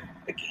prisoner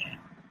again.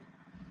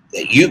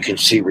 That you can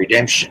see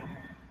redemption.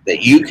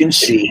 That you can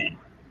see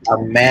a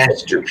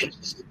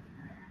masterpiece.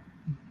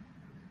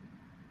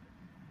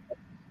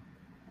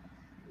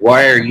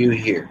 Why are you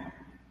here?"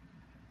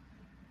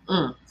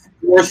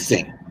 Fourth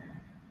thing,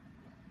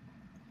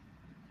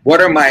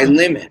 what are my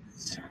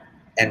limits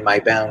and my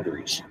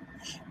boundaries?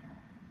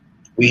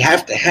 We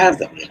have to have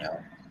them, you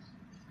know.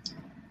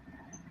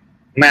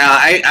 Now,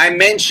 I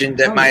mentioned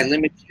that my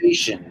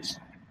limitations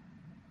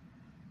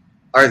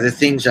are the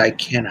things I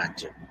cannot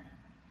do.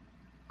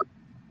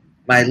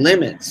 My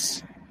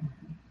limits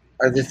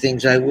are the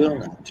things I will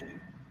not do.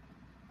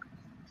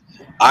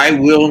 I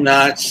will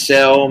not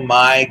sell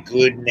my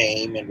good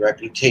name and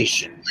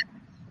reputation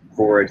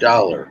for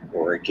 $1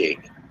 or a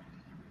gig.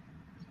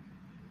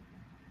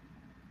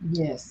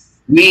 Yes.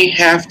 We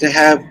have to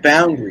have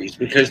boundaries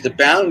because the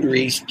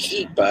boundaries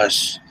keep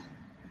us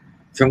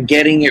from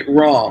getting it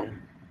wrong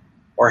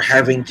or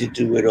having to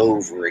do it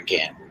over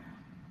again.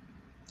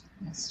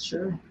 That's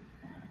true.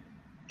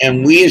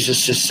 And we as a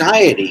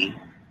society,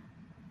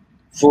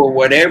 for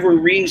whatever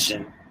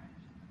reason,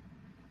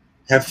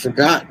 have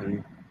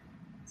forgotten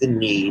the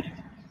need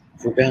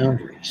for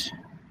boundaries.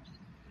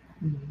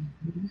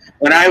 Mm-hmm.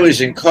 When I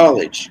was in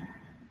college,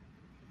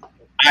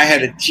 I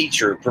had a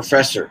teacher, a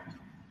professor,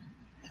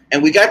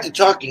 and we got to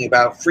talking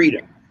about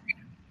freedom.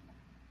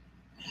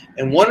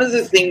 And one of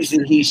the things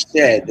that he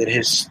said that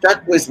has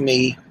stuck with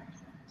me,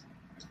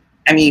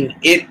 I mean,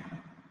 it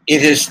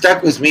has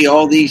stuck with me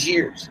all these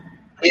years.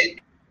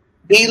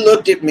 He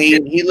looked at me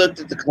and he looked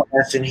at the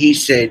class and he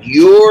said,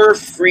 "Your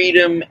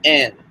freedom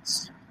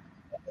ends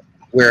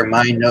where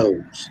my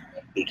nose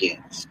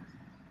begins."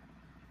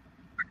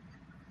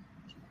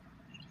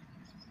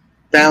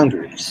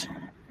 Boundaries.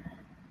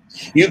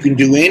 You can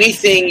do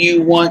anything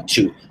you want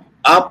to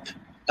up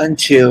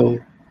until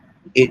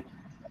it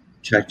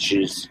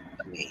touches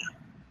me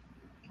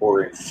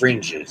or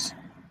infringes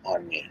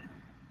on me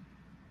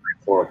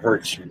or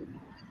hurts me.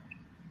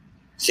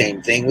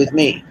 Same thing with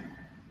me.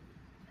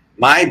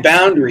 My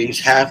boundaries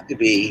have to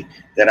be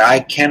that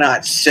I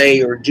cannot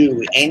say or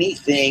do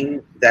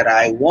anything that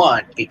I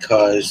want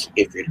because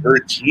if it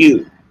hurts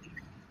you,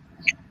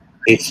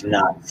 it's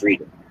not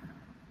freedom.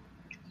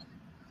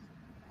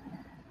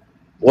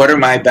 What are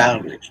my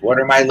boundaries? What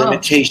are my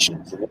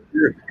limitations?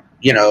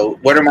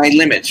 What are my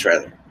limits,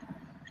 rather?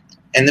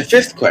 And the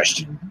fifth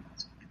question,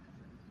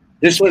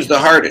 this was the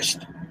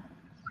hardest.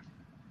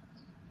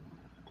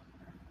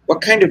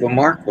 What kind of a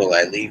mark will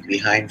I leave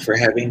behind for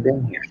having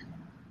been here?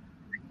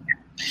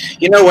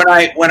 You know,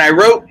 when I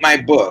wrote my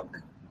book,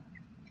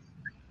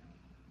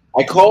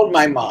 I called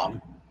my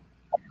mom.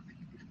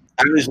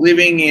 I was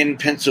living in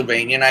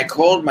Pennsylvania, and I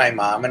called my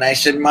mom, and I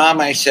said,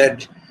 "Mom," I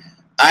said,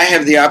 I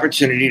have the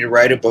opportunity to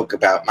write a book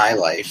about my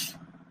life.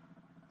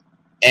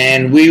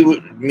 And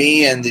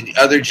me and the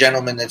other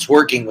gentleman that's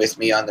working with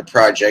me on the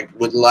project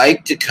would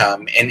like to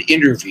come and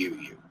interview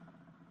you.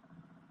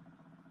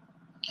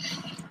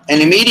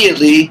 And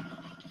immediately,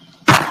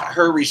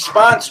 her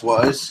response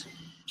was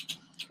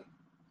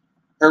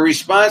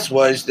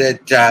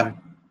that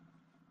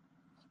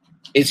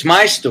it's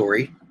my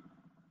story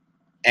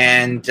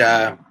and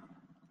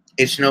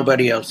it's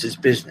nobody else's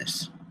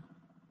business.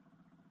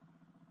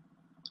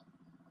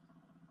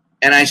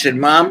 And I said,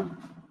 Mom,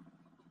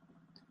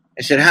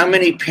 how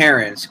many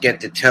parents get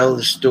to tell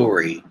the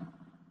story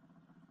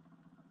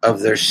of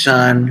their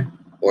son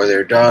or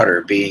their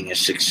daughter being a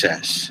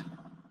success?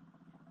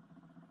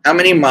 How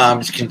many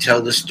moms can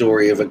tell the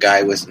story of a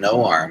guy with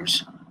no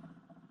arms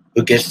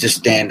who gets to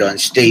stand on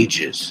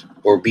stages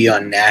or be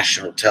on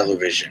national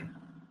television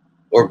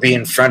or be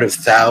in front of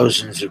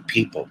thousands of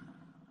people?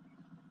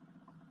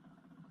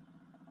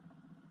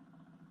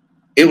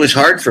 It was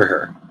hard for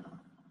her.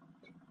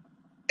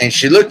 And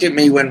she looked at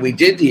me when we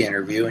did the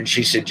interview and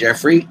she said,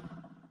 Jeffrey,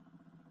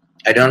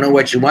 I don't know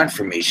what you want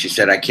from me. She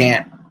said, I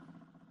can't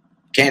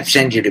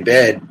send you to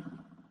bed,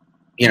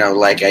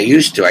 like I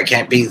used to. I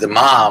can't be the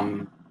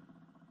mom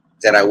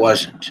that I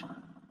wasn't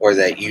or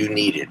that you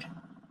needed.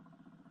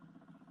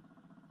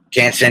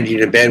 Can't send you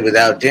to bed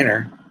without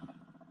dinner.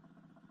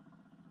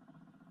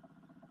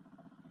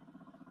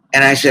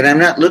 And I said, I'm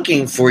not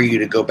looking for you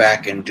to go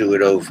back and do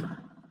it over.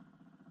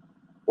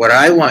 What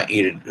I want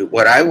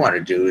to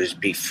do is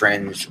be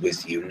friends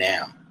with you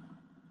now.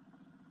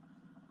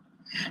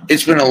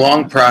 It's been a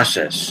long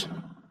process,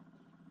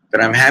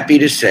 but I'm happy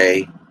to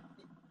say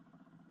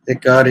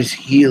that God is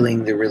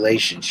healing the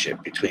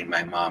relationship between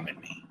my mom and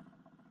me.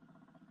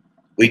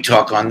 We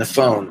talk on the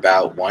phone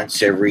about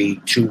once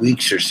every 2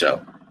 weeks or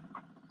so.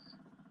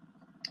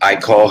 I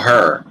call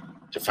her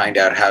to find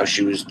out how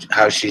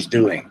she's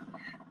doing.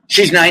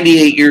 She's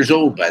 98 years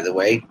old, by the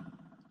way.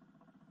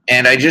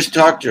 And I just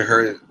talked to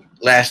her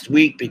last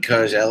week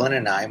because Ellen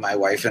and I, my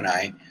wife and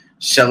I,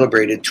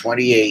 celebrated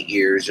 28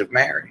 years of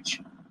marriage.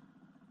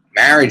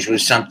 Marriage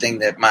was something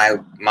that my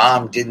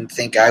mom didn't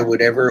think I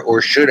would ever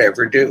or should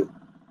ever do.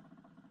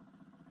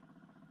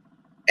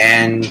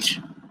 And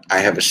I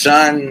have a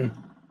son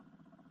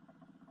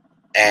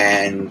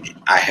and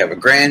I have a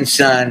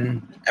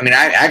grandson. I mean,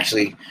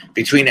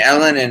 between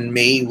Ellen and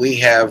me, we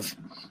have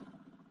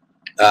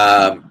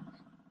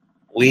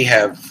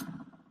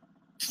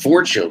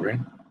 4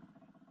 children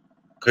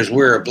because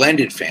we're a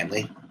blended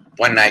family.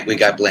 One night we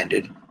got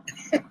blended.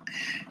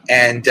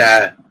 And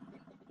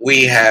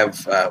we have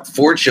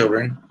 4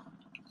 children,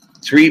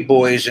 3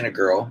 boys and a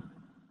girl,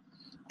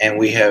 and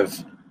we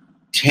have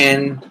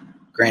 10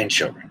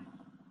 grandchildren.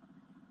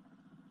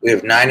 We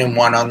have 9 and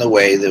 1 on the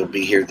way that will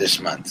be here this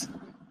month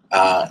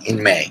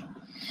in May.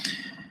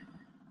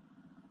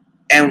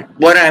 And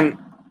what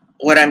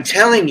I'm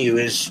telling you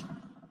is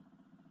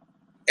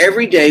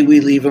every day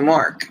we leave a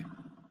mark.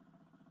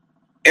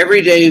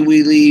 Every day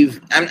we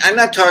leave. I'm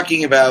not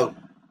talking about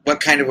what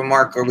kind of a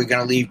mark are we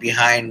going to leave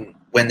behind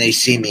when they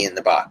see me in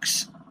the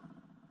box.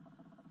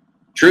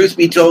 Truth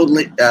be told,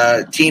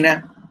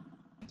 Tina,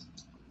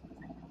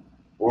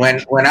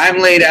 when I'm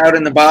laid out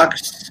in the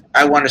box,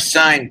 I want a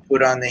sign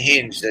put on the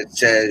hinge that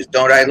says,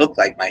 "Don't I look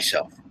like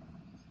myself?"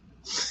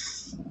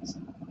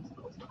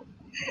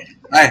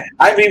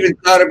 I've even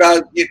thought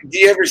about, do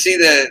you ever see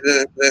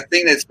the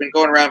thing that's been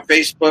going around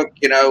Facebook,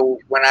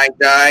 when I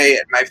die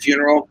at my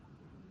funeral,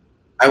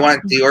 I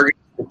want the organ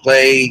to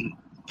play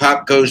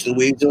Pop Goes the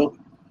Weasel.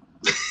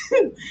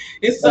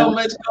 It's so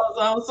much goes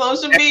on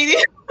social media.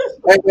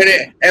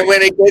 And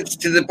when it gets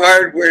to the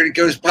part where it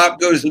goes Pop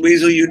Goes the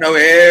Weasel,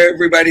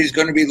 everybody's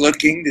going to be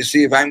looking to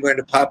see if I'm going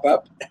to pop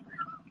up.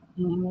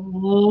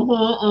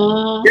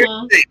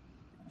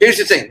 Here's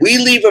the thing. We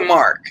leave a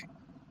mark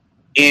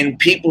in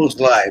people's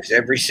lives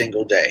every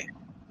single day,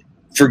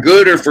 for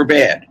good or for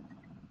bad.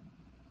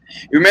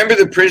 You remember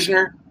the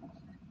prisoner?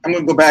 I'm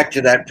going to go back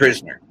to that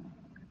prisoner.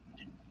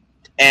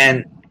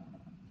 And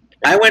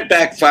I went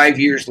back 5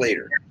 years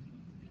later.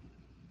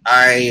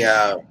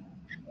 I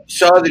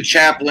saw the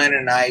chaplain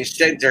and I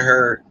said to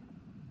her,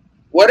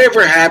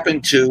 "Whatever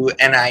happened to,"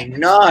 and I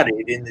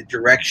nodded in the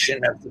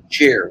direction of the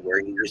chair where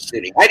he was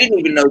sitting. I didn't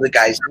even know the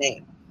guy's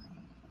name.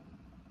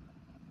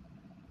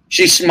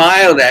 She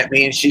smiled at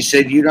me and she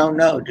said, "You don't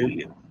know, do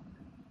you?"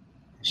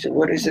 I said,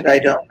 "What is it I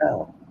don't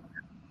know?"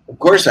 "Of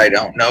course I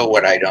don't know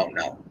what I don't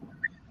know."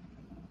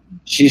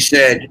 She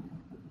said,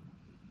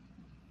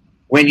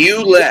 "When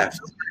you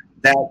left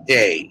that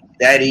day,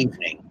 that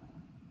evening,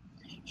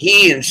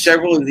 he and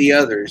several of the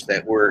others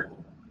that were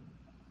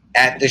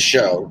at the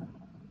show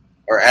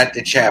or at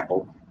the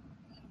chapel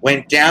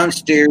went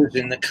downstairs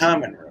in the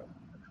common room.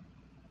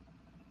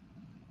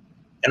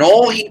 And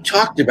all he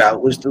talked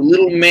about was the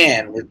little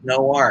man with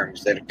no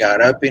arms that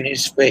got up in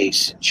his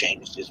face and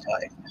changed his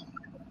life.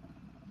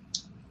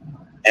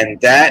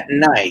 And that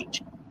night,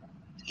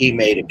 he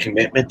made a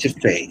commitment to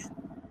faith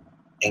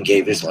and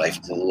gave his life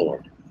to the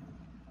Lord."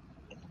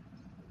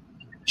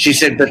 She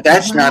said, "But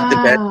that's not the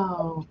best."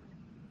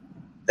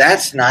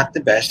 That's not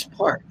the best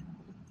part.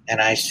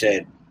 And I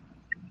said,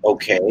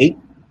 okay.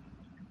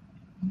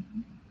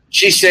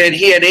 She said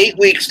he had 8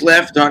 weeks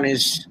left on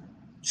his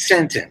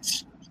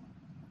sentence.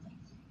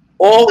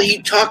 All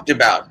he talked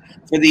about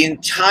for the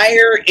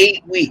entire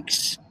 8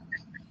 weeks,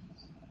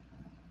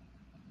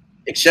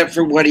 except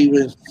for what he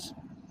was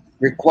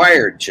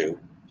required to,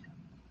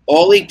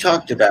 all he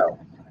talked about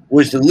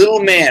was the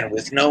little man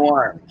with no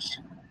arms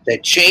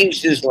that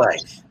changed his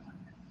life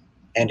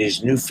and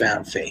his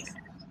newfound faith.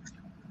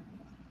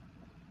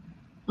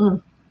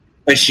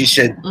 But she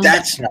said,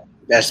 that's not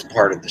the best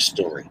part of the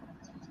story.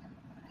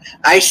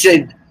 I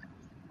said,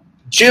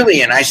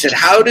 Jillian, I said,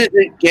 how does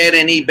it get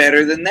any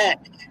better than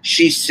that?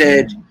 She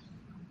said,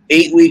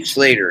 8 weeks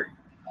later,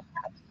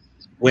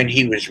 when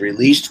he was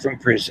released from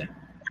prison,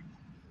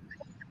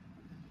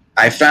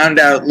 I found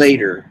out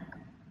later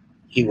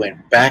he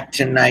went back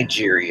to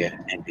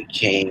Nigeria and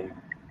became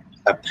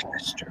a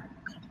pastor.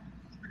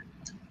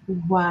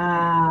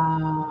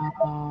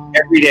 Wow.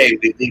 Every day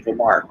we leave a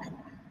mark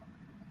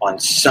on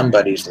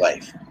somebody's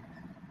life.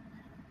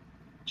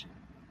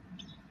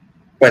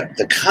 But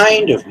the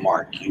kind of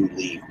mark you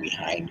leave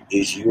behind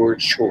is your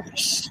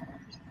choice.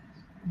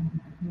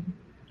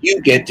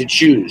 You get to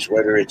choose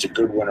whether it's a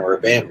good one or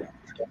a bad one.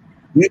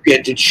 You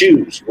get to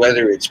choose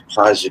whether it's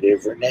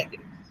positive or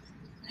negative.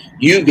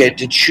 You get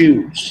to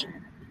choose.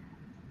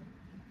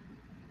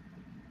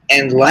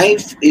 And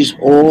life is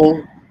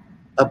all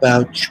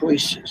about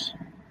choices.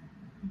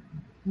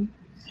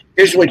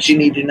 Here's what you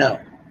need to know.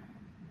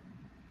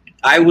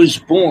 I was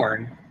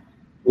born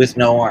with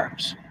no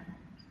arms,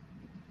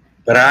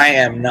 but I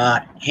am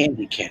not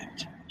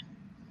handicapped,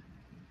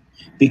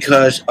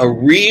 because a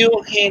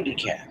real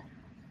handicap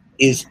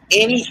is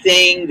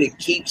anything that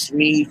keeps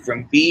me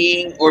from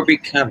being or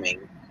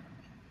becoming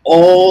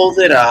all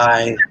that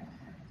I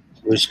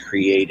was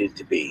created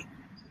to be,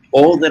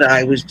 all that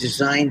I was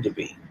designed to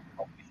be.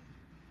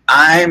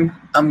 I'm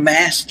a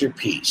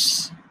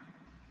masterpiece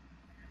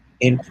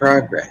in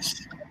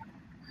progress.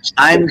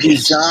 I'm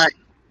designed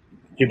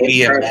to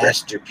be a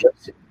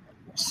masterpiece.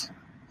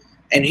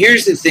 And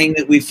here's the thing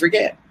that we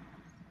forget.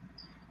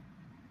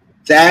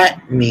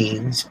 That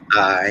means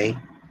I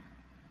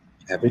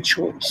have a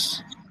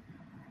choice.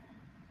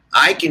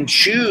 I can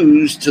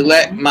choose to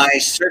let my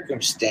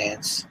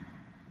circumstance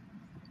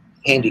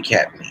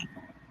handicap me.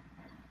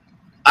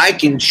 I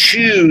can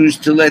choose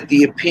to let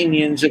the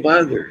opinions of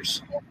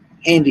others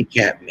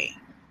handicap me.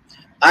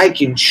 I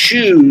can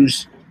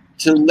choose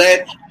to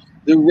let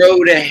the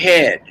road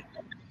ahead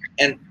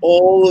and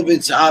all of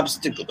its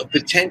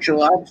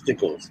potential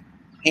obstacles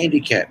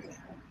handicap me.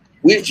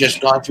 We've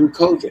just gone through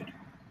COVID.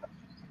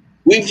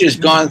 We've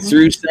just gone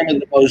through some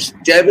of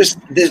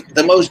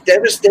the most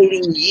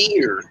devastating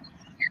year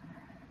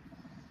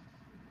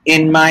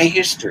in my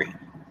history.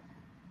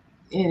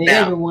 In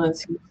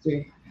everyone's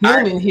history.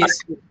 Human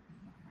history.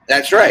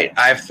 That's right.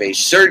 I've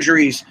faced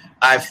surgeries.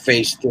 I've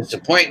faced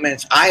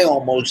disappointments. I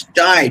almost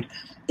died.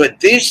 But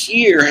this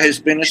year has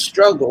been a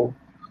struggle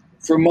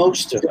for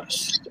most of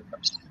us.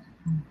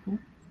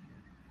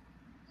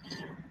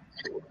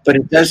 But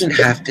it doesn't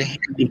have to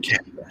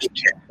handicap us.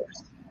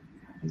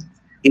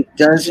 It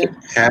doesn't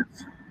have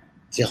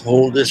to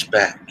hold us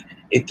back.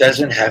 It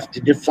doesn't have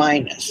to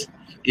define us.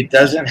 It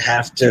doesn't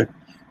have to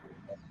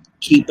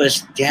keep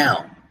us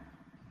down.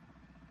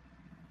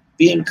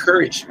 Be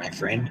encouraged, my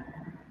friend,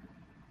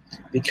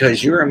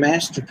 because you're a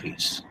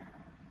masterpiece.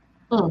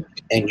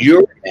 And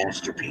you're a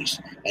masterpiece.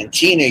 And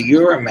Tina,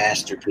 you're a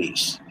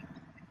masterpiece.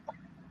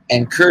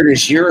 And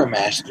Curtis, you're a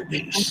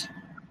masterpiece.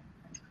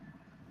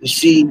 You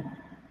see,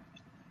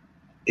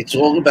 it's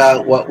all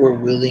about what we're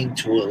willing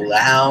to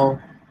allow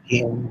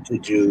him to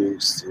do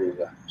through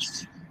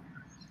us.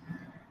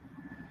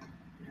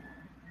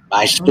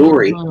 My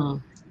story.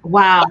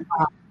 Wow.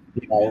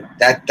 You know,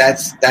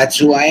 that's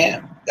who I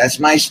am. That's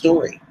my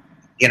story.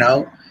 You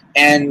know,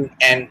 and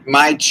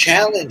my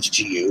challenge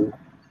to you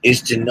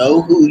is to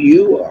know who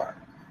you are.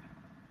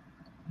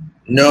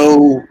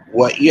 Know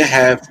what you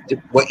have,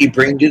 what you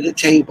bring to the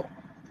table,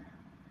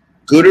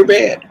 good or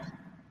bad.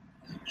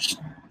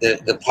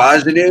 The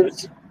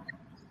positives,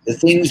 the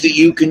things that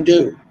you can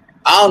do.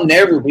 I'll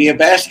never be a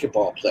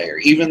basketball player,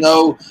 even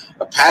though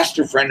a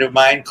pastor friend of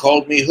mine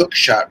called me hook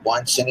shot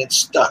once and it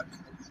stuck.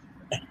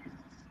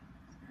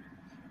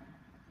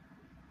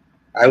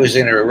 I was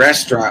in a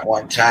restaurant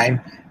one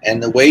time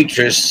and the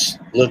waitress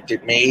looked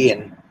at me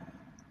and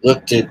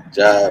looked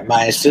at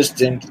my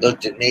assistant,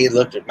 looked at me,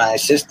 looked at my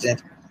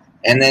assistant,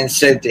 and then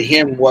said to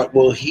him, "What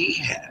will he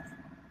have?"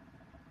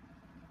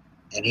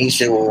 And he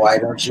said, "Well, why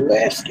don't you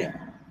ask him?"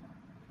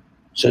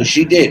 So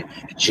she did.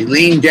 She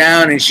leaned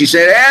down and she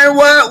said, "And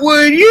what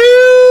would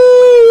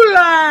you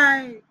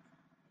like?"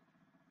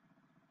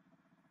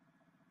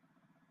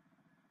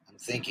 I'm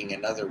thinking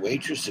another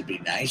waitress would be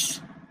nice.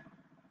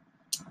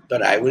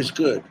 But I was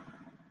good.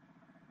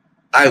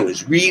 I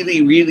was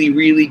really, really,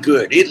 really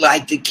good. It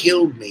like to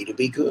kill me to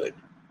be good.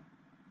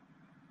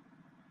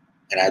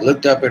 And I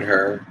looked up at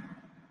her,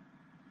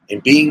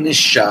 and being this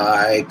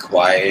shy,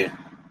 quiet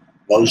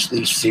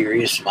mostly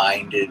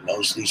serious-minded,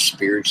 mostly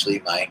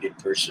spiritually minded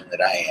person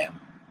that I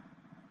am.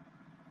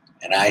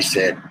 And I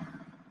said,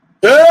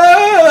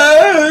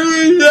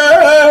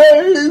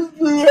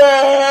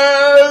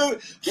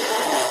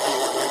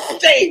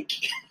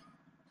 thank you.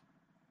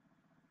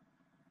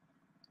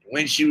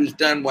 When she was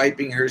done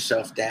wiping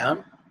herself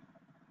down,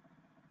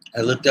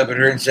 I looked up at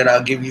her and said,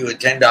 I'll give you a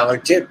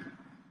 $10 tip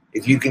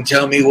if you can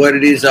tell me what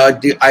it is I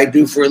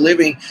do for a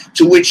living.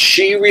 To which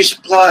she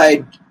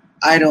replied,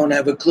 I don't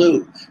have a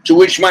clue. To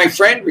which my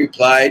friend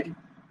replied,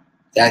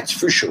 that's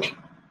for sure.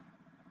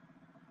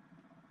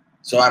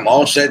 So I'm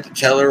all set to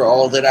tell her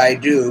all that I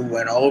do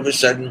when all of a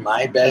sudden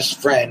my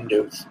best friend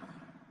of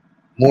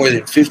more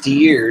than 50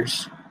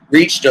 years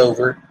reached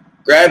over,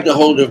 grabbed a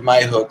hold of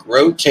my hook,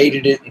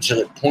 rotated it until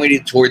it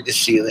pointed toward the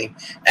ceiling,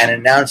 and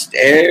announced to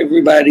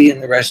everybody in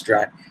the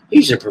restaurant,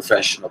 he's a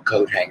professional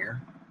coat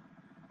hanger.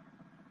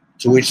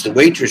 To which the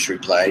waitress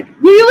replied,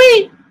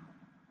 really?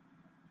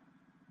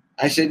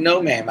 I said,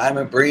 no, ma'am, I'm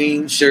a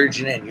brain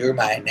surgeon and you're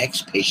my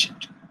next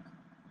patient.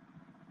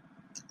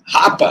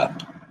 Hop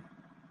up.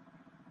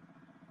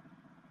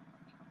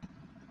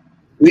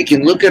 We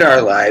can look at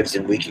our lives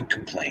and we can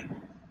complain.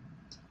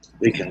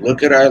 We can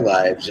look at our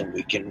lives and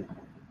we can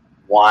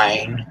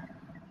whine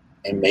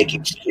and make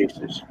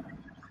excuses.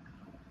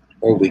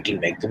 Or we can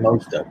make the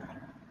most of it.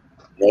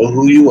 Know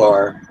who you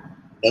are.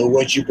 Know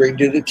what you bring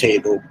to the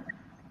table.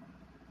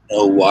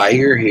 Know why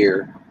you're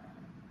here.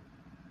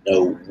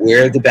 Know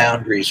where the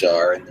boundaries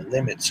are and the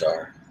limits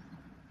are.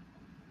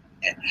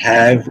 And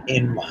have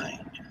in mind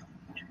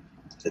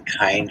the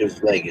kind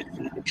of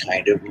legacy, the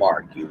kind of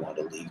mark you want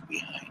to leave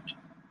behind.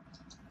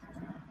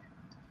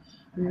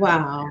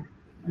 Wow.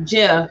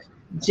 Jeff.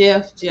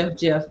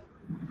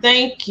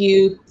 Thank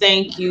you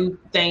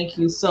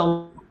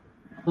so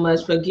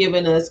much for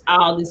giving us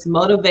all this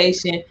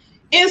motivation,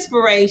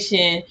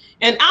 inspiration,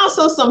 and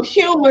also some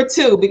humor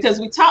too, because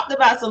we talked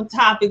about some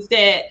topics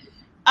that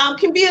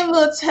can be a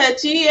little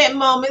touchy at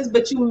moments,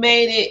 but you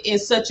made it in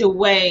such a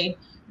way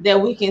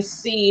that we can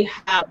see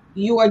how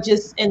you are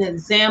just an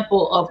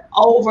example of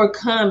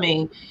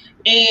overcoming.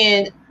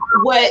 And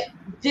what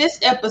this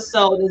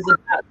episode is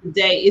about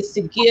today is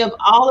to give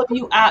all of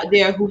you out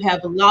there who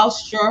have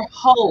lost your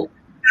hope,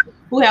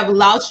 who have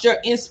lost your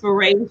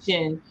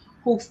inspiration,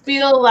 who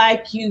feel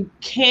like you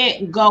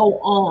can't go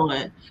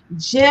on.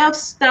 Jeff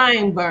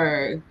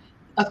Steinberg,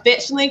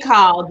 affectionately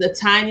called the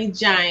Tiny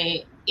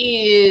Giant,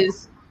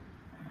 is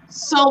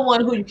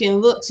someone who you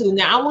can look to.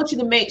 Now, I want you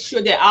to make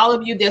sure that all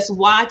of you that's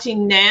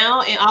watching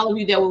now and all of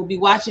you that will be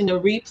watching the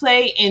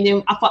replay, and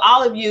then for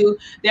all of you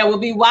that will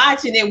be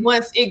watching it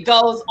once it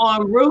goes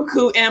on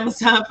Roku,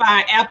 Amazon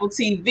Fire, Apple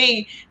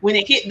TV, when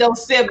it hit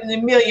those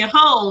 70 million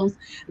homes,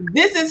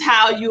 this is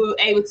how you are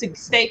able to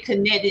stay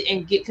connected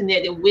and get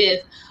connected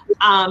with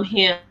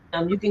him.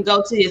 You can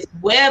go to his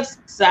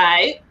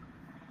website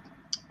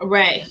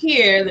right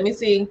here. Let me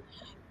see.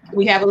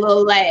 We have a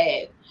little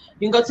lag.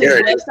 You can go to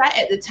his website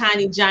at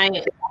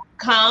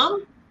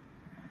thetinygiant.com,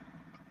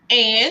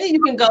 and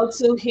you can go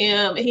to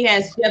him. He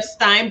has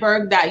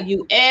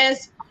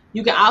jeffsteinberg.us.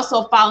 You can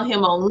also follow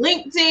him on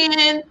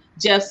LinkedIn,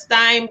 Jeff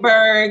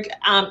Steinberg,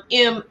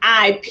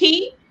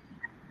 MIP,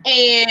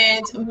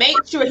 and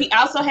make sure he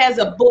also has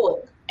a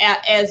book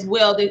as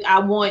well that I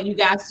want you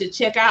guys to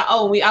check out.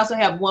 Oh, we also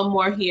have one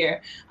more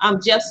here,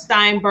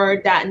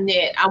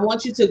 jeffsteinberg.net. I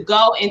want you to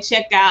go and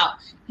check out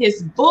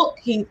his book.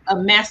 He's a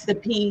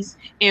masterpiece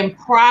in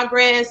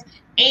progress.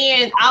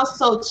 And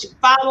also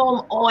follow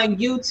him on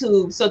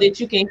YouTube so that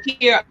you can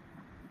hear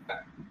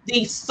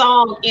the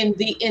song in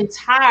the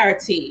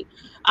entirety.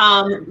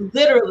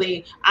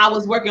 Literally, I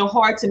was working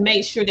hard to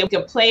make sure that we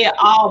could play it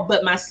all,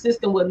 but my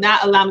system would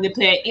not allow me to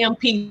play an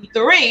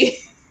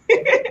MP3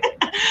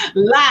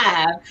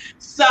 live.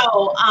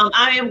 So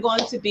I am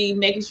going to be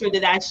making sure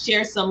that I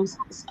share some,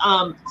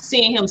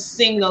 seeing him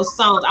sing those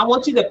songs. I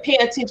want you to pay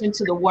attention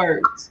to the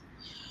words.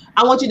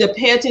 I want you to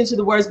pay attention to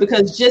the words,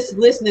 because just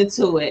listening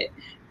to it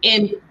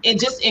and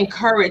just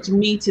encouraged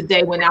me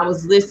today when I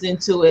was listening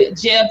to it.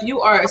 Jeff,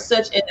 you are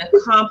such an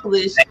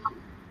accomplished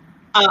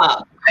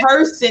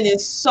person in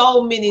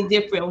so many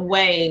different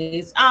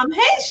ways.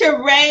 Hey,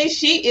 Sheree,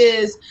 she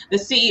is the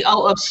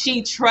CEO of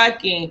She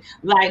Trucking.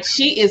 Like,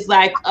 she is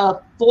like a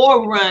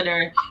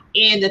forerunner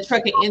in the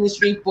trucking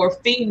industry for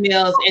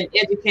females and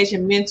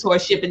education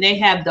mentorship, and they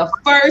have the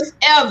first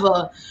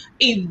ever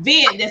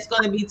event that's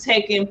going to be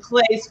taking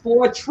place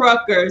for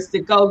truckers to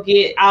go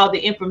get all the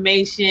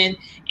information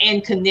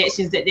and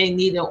connections that they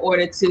need in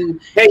order to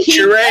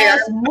keep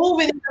us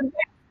moving.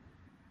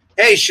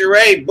 Hey,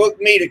 Sheree,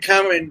 book me to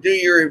come and do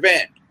your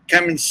event.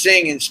 Come and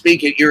sing and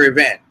speak at your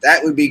event.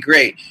 That would be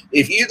great.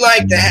 If you'd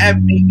like to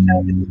have me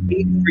come and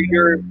speak for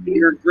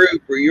your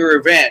group or your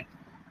event,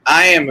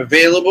 I am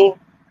available,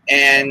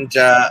 and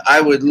I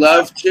would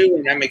love to,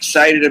 and I'm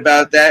excited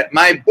about that.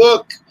 My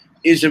book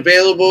is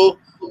available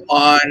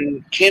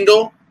on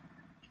Kindle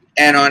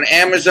and on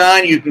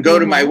Amazon. You can go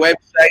to my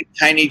website,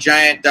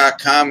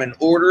 tinygiant.com, and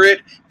order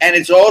it. And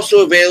it's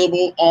also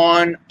available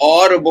on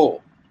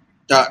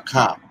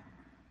audible.com.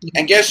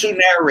 And guess who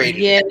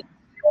narrated it?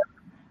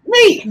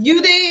 Me.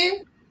 You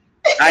did?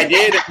 I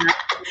did.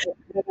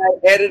 And I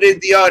edited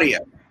the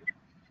audio.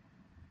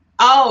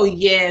 Oh,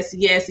 yes.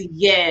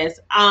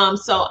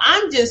 So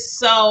I'm just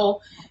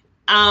so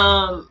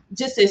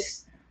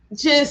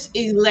just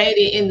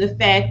elated in the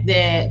fact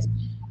that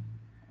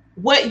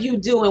what you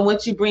do and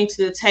what you bring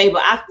to the table.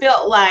 I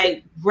felt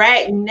like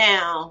right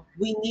now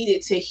we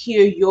needed to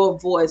hear your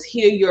voice,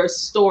 hear your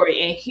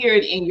story, and hear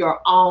it in your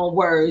own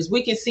words.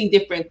 We can see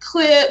different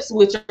clips,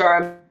 which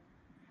are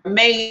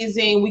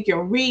amazing. We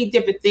can read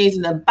different things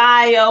in the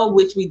bio,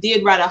 which we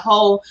did write a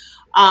whole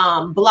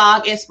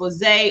blog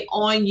expose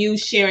on you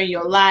sharing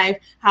your life.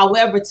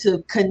 However,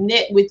 to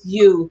connect with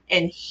you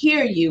and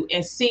hear you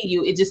and see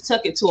you, it just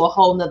took it to a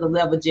whole nother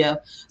level, Jeff.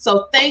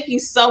 So thank you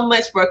so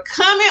much for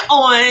coming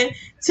on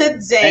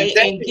today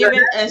and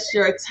giving us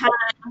your time.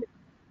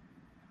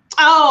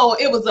 Oh,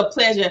 it was a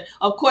pleasure.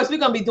 Of course, we're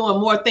going to be doing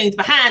more things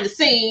behind the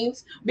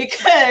scenes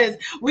because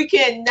we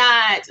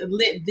cannot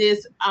let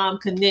this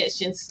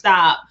connection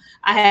stop.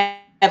 I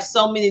have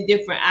so many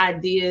different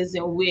ideas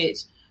in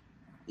which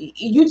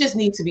you just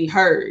need to be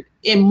heard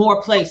in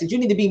more places. You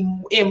need to be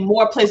in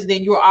more places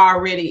than you're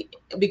already,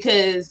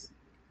 because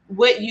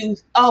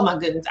oh my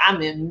goodness, I'm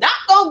not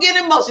going to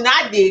get emotional.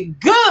 I did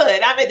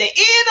good. I'm at the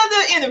end of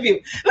the interview.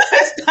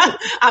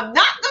 I'm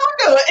not going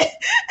to do it.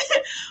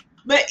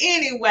 But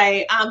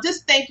anyway,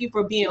 just thank you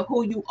for being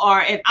who you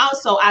are. And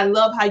also, I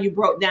love how you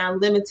broke down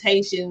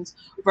limitations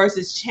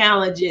versus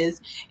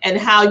challenges and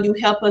how you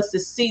help us to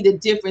see the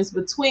difference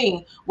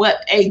between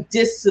what a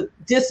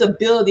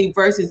disability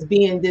versus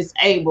being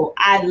disabled.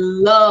 I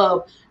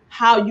love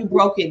how you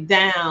broke it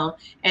down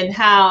and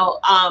how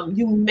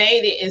you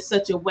made it in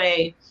such a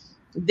way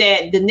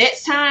that the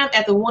next time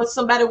after once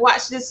somebody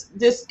watch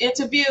this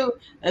interview,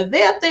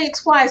 they'll think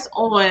twice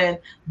on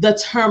the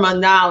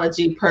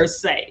terminology per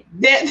se.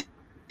 They'll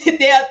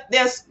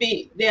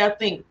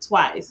think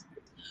twice.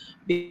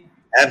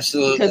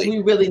 Absolutely. Because we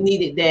really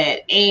needed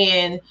that.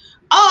 And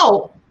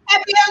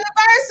happy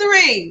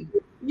anniversary.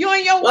 You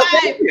and your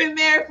wife been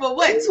married for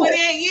what,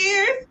 28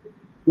 years?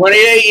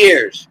 28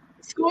 years.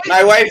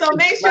 My wife. So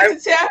make sure to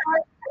tell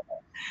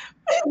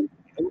her.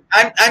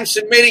 I'm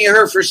submitting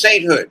her for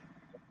sainthood.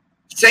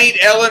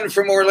 Saint Ellen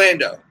from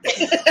Orlando.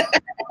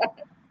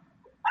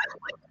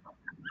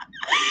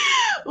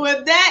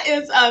 Well, that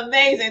is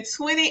amazing.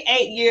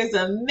 28 years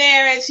of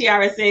marriage. She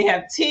already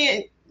have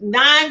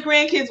 9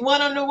 grandkids,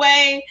 1 on the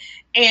way,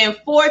 and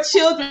 4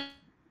 children.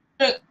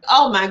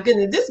 Oh my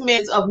goodness, this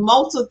man's of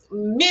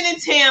many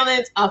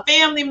talents, a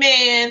family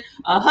man,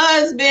 a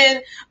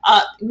husband,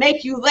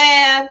 make you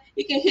laugh.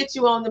 He can hit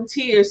you on them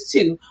tears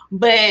too.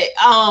 But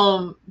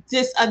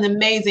just an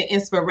amazing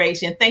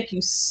inspiration. Thank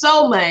you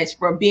so much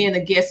for being a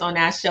guest on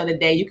our show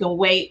today. You can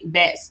wait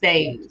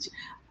backstage.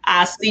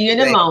 I'll see you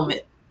in a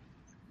moment.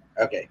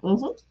 Okay.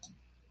 Mm-hmm.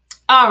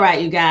 All right,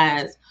 you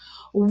guys.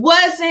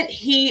 Wasn't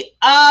he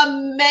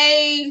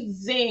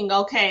amazing?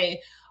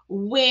 Okay.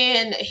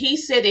 When he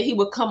said that he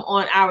would come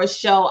on our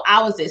show,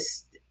 I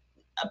was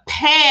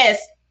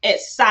past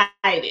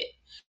excited.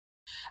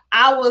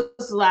 I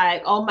was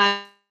like, oh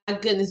my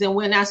goodness. And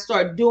when I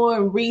start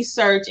doing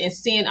research and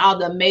seeing all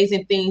the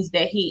amazing things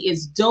that he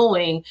is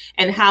doing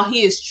and how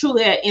he is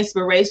truly an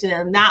inspiration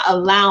and not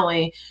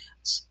allowing,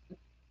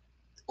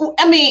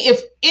 I mean,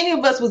 if any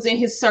of us was in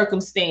his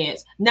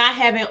circumstance, not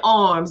having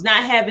arms,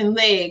 not having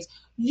legs,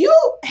 you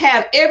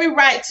have every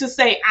right to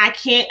say, I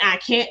can't.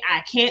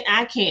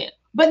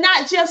 But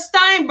not Jeff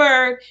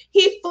Steinberg.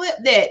 He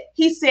flipped that.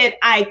 He said,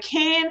 I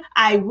can,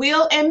 I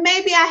will, and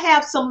maybe I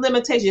have some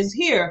limitations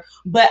here,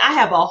 but I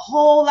have a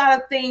whole lot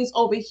of things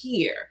over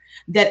here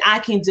that I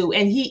can do.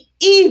 And he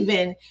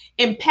even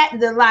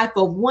impacted the life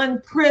of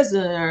one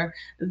prisoner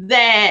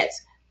that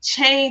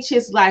changed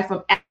his life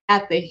from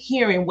after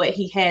hearing what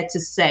he had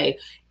to say.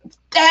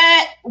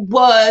 That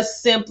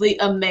was simply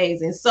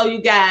amazing. So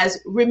you guys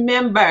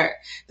remember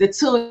to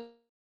tune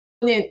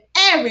in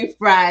every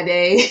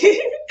Friday.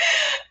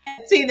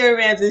 Tina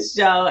Ramsey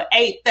Show,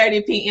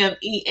 8:30 p.m.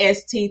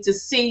 EST, to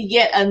see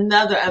yet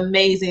another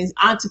amazing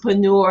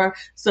entrepreneur,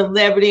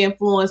 celebrity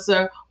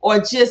influencer, or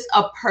just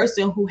a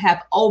person who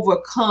have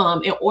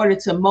overcome in order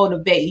to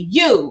motivate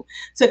you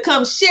to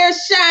come share,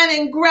 shine,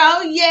 and grow.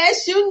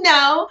 Yes, you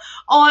know,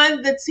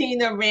 on the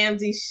Tina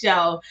Ramsey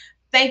Show.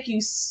 Thank you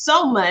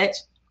so much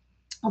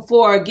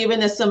for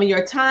giving us some of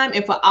your time.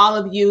 And for all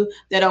of you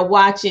that are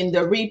watching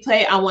the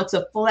replay, I want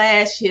to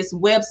flash his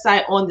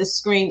website on the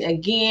screen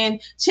again.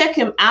 Check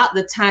him out,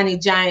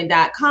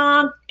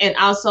 thetinygiant.com, and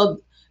also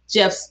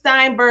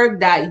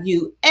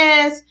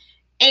jeffsteinberg.us.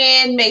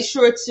 And make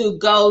sure to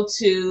go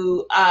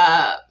to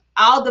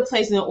all the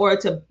places in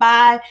order to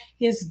buy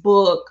his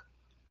book,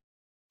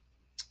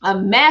 A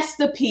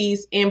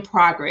Masterpiece in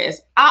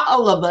Progress.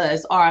 All of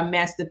us are a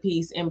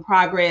masterpiece in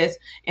progress.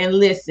 And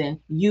listen,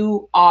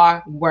 you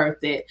are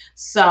worth it.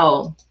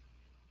 So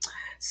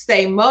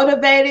stay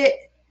motivated,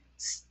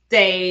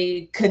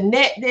 stay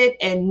connected,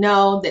 and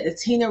know that the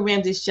Tina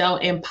Ramsey Show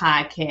and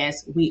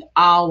podcast, we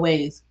got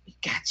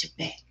your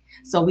back.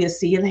 So we'll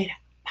see you later.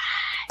 Bye.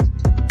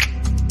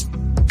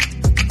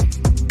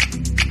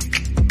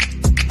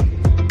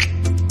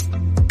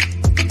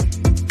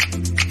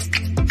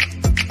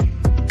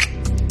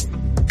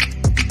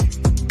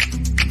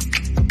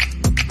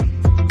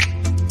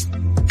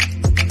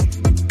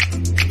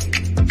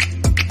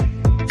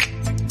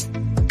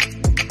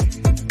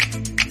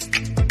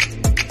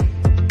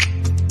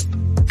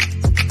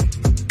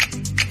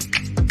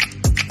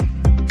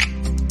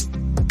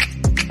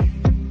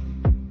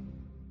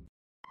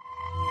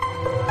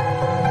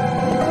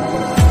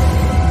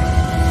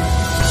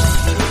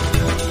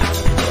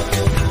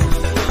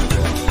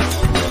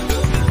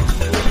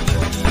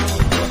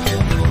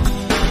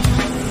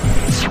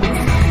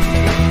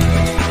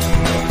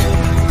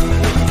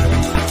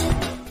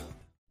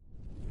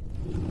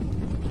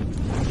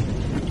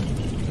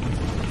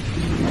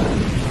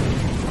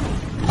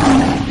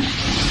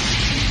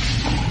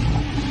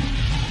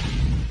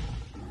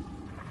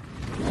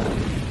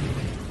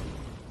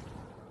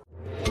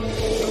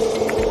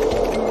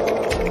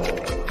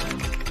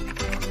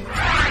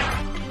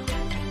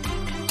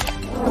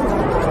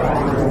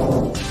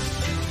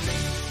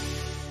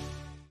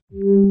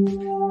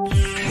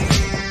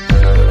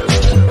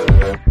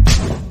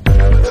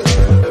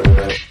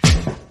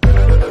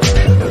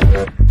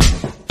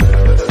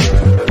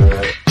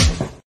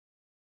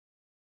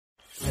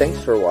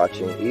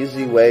 watching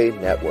Easy Way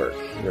Network,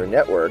 your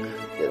network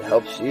that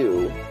helps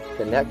you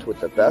connect with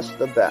the best of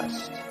the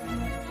best.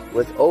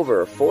 With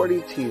over 40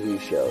 TV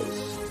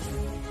shows,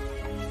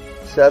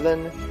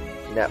 7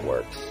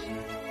 networks,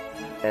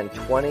 and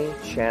 20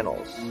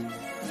 channels.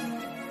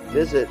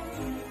 Visit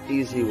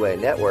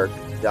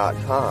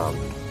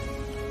EasyWayNetwork.com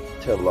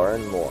to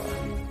learn more.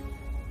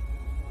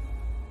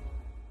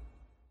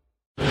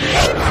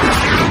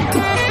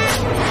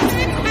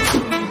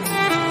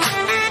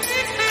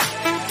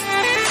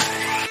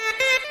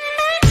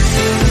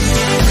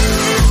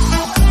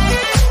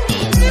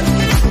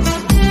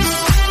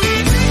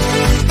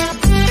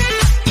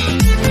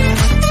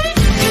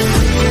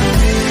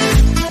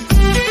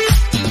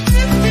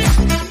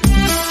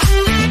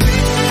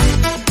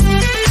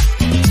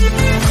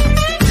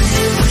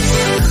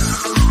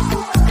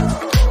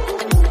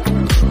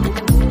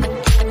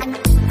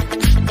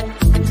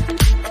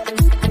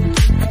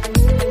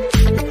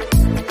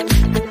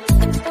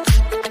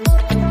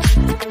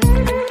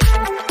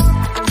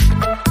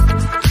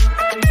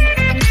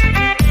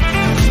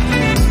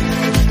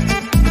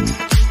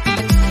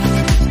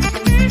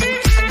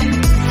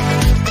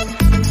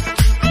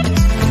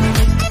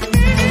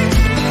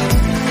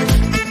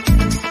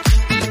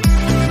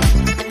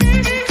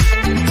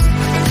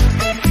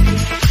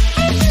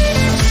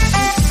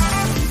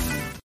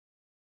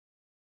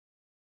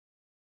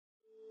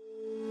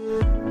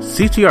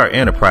 CTR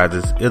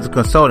Enterprises is a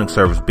consulting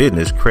service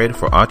business created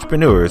for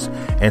entrepreneurs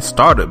and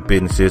startup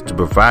businesses to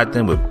provide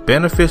them with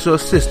beneficial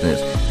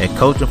assistance and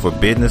coaching for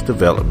business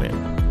development.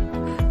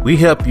 We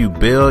help you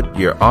build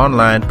your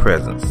online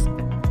presence.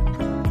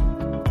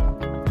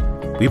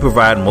 We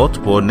provide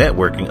multiple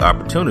networking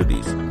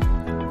opportunities.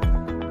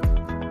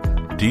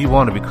 Do you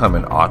want to become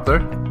an author?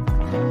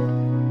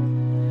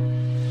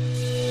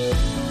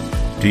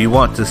 Do you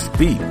want to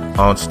speak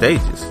on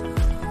stages?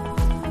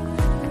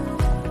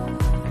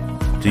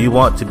 Do you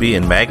want to be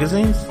in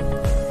magazines?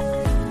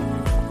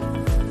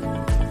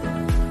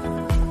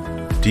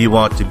 Do you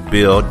want to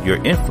build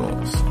your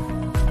influence?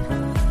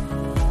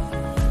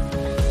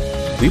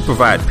 We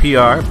provide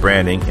PR,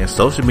 branding, and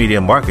social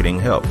media marketing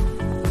help.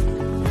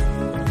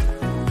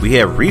 We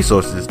have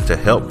resources to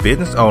help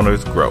business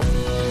owners grow.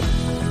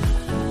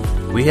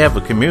 We have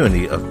a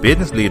community of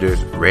business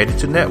leaders ready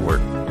to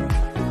network.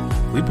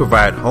 We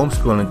provide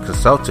homeschooling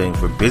consulting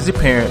for busy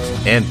parents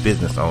and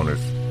business owners.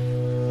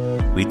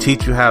 We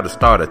teach you how to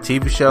start a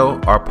TV show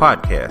or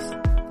podcast.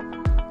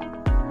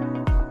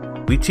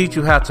 We teach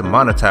you how to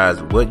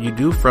monetize what you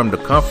do from the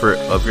comfort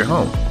of your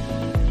home.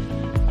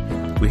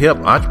 We help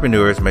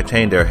entrepreneurs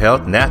maintain their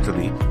health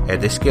naturally as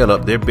they scale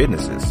up their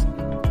businesses.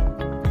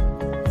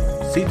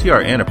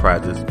 CTR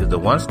Enterprises is the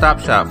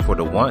one-stop shop for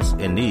the wants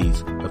and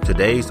needs of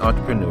today's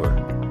entrepreneur.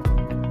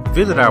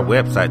 Visit our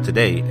website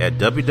today at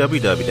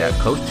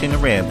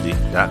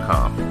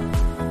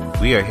www.CoachTinaRamsey.com.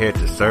 We are here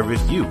to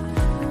service you.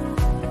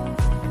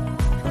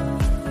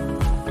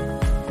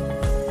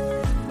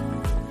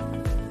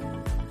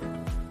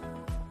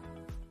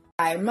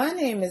 Hi, my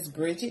name is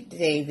Bridget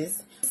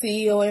Davis,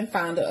 CEO and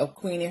founder of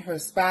Queen in Her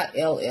Spot,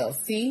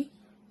 LLC.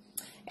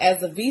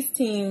 As a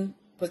V-Team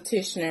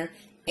petitioner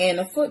and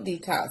a foot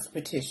detox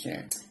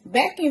petitioner.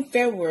 Back in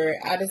February,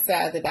 I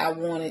decided I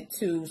wanted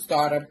to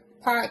start a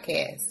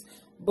podcast,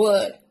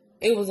 but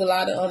it was a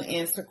lot of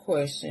unanswered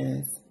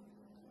questions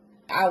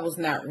I was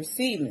not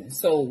receiving.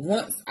 So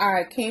once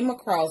I came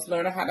across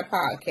Learning How to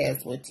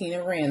Podcast with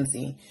Tina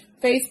Ramsey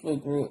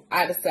Facebook group,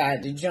 I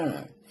decided to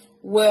join.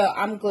 Well,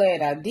 I'm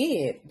glad I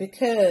did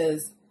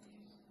because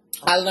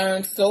I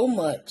learned so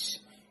much,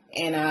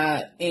 and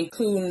I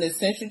including the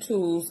essential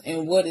tools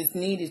and what is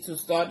needed to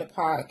start the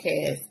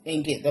podcast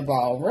and get the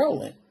ball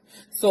rolling.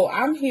 So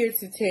I'm here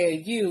to tell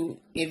you,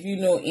 if you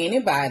know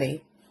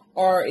anybody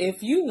or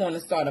if you want to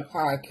start a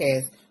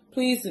podcast,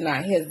 please do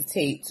not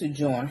hesitate to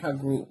join her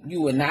group.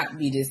 You will not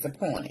be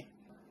disappointed.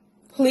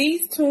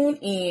 Please tune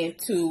in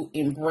to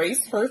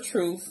Embrace Her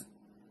Truth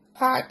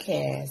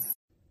podcast.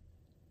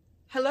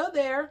 Hello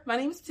there, my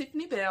name is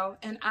Tiffany Bell,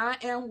 and I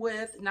am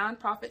with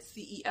Nonprofit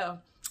CEO.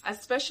 I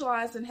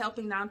specialize in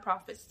helping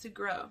nonprofits to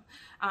grow.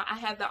 I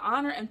had the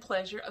honor and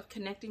pleasure of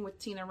connecting with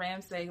Tina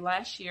Ramsey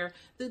last year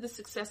through the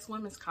Success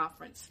Women's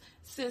Conference.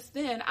 Since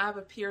then, I've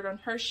appeared on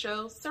her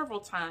show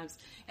several times,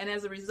 and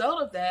as a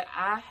result of that,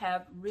 I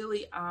have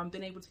really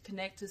been able to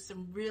connect to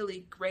some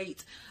really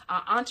great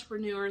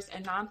entrepreneurs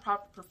and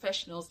nonprofit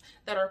professionals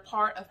that are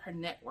part of her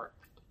network.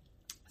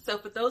 So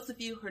for those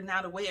of you who are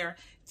not aware,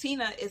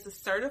 Tina is a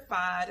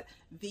certified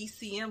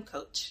VCM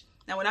coach.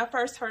 Now, when I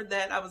first heard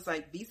that, I was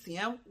like,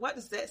 VCM? What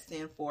does that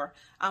stand for?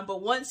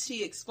 But once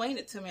she explained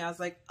it to me, I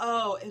was like,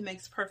 oh, it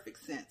makes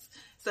perfect sense.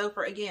 So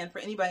for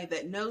anybody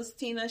that knows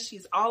Tina,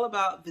 she's all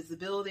about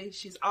visibility.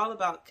 She's all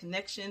about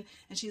connection,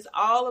 and she's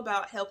all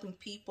about helping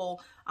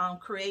people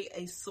create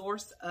a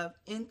source of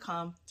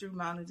income through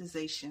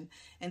monetization.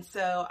 And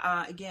so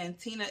again,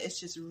 Tina is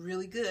just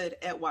really good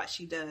at what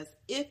she does.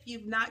 If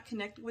you've not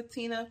connected with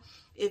Tina,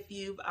 if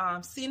you've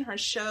seen her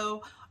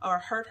show or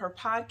heard her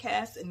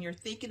podcast and you're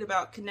thinking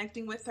about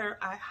connecting with her,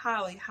 I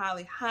highly,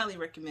 highly, highly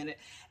recommend it.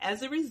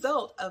 As a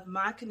result of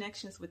my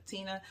connections with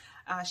Tina,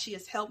 she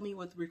has helped me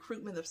with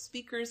recruitment of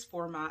speakers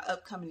for my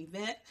upcoming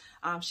event.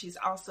 She's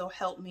also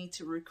helped me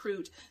to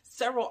recruit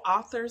several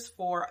authors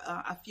for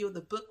a few of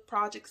the book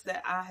projects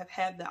that I have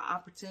had the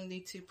opportunity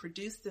to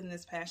produce in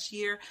this past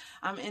year.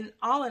 And in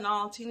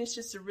all, Tina's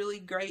just a really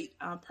great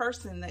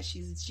person, that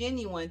she's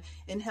genuine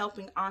in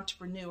helping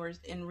entrepreneurs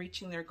in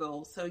reaching their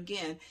goals. So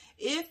again,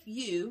 if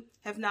you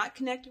have not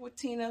connected with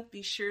Tina,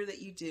 be sure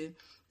that you do.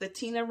 The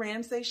Tina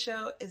Ramsay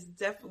Show is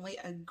definitely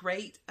a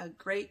great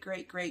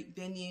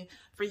venue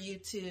for you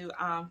to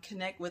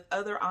connect with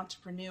other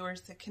entrepreneurs,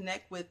 to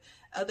connect with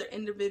other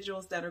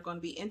individuals that are going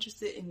to be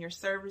interested in your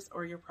service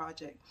or your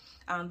project.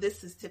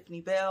 This is Tiffany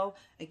Bell.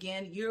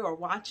 Again, you are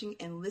watching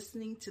and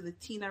listening to the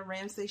Tina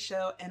Ramsay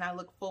Show, and I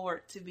look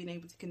forward to being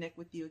able to connect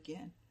with you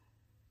again.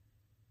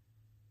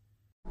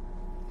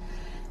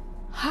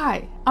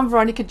 Hi, I'm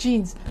Veronica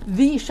Jeans,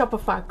 the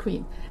Shopify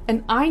Queen,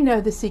 and I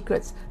know the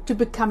secrets to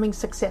becoming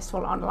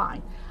successful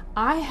online.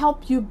 I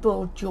help you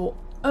build your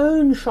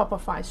own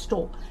Shopify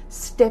store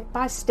step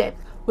by step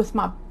with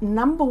my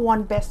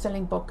 #1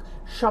 best-selling book,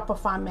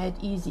 Shopify Made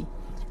Easy.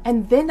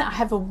 And then I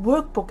have a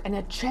workbook and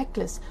a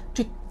checklist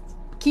to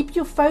keep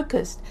you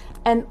focused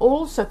and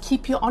also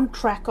keep you on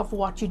track of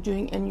what you're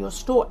doing in your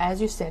store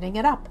as you're setting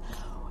it up.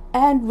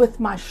 And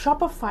with my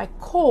Shopify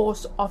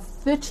course of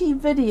 30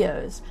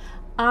 videos,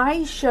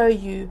 I show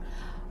you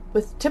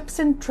with tips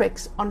and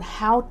tricks on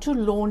how to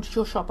launch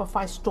your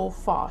Shopify store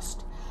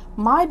fast.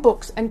 My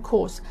books and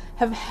course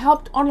have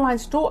helped online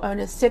store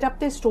owners set up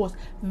their stores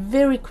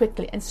very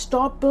quickly and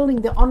start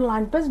building their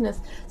online business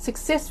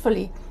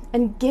successfully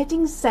and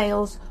getting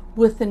sales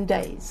within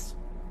days.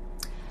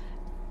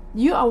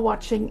 You are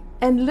watching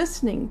and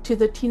listening to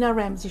the Tina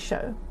Ramsay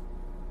Show.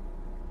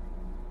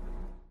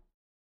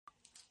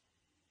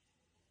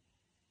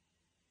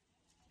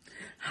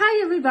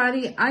 Hi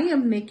everybody, I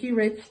am Nikki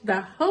Rich,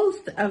 the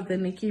host of the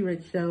Nikki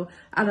Rich Show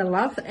out of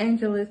Los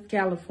Angeles,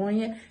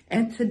 California,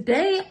 and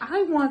today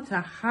I want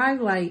to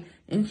highlight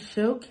and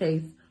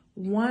showcase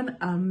one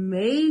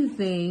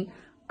amazing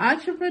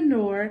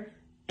entrepreneur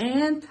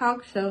and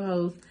talk show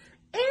host,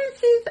 and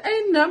she's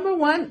a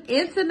 #1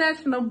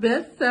 international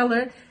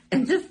bestseller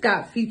and just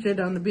got featured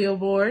on the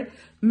Billboard,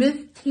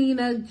 Miss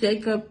Tina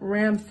Jacob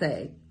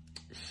Ramsay.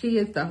 She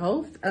is the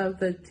host of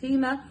the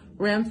Tina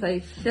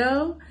Ramsay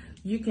Show.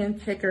 You can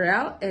check her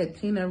out at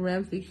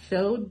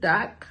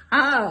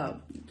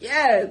TinaRamsayShow.com.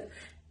 Yes.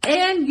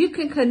 And you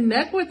can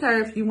connect with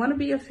her if you want to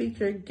be a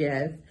featured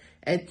guest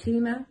at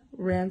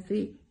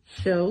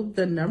TinaRamsayShow,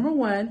 the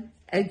 #1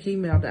 at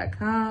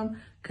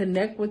gmail.com.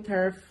 Connect with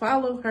her,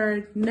 follow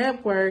her,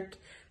 network.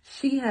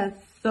 She has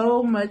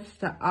so much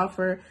to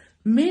offer,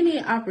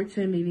 many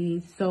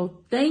opportunities.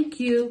 So thank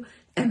you.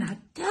 And I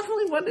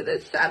definitely wanted to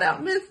shout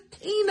out Miss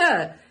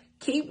Tina.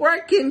 Keep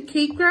working,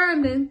 keep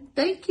grinding.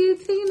 Thank you,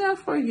 Tina,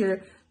 for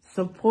your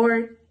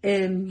support,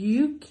 and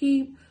you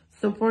keep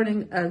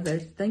supporting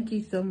others. Thank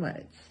you so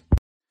much.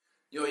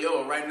 Yo,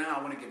 right now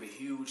I want to give a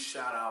huge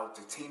shout out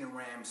to Tina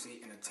Ramsay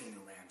and the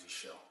Tina Ramsay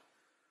Show.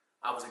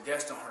 I was a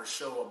guest on her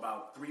show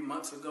about 3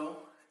 months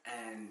ago,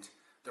 and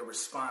the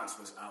response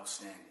was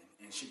outstanding.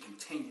 And she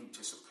continued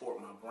to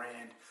support my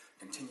brand,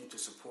 continued to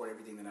support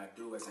everything that I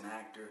do as an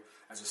actor,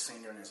 as a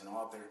singer, and as an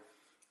author.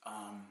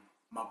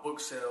 My book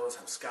sales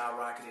have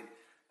skyrocketed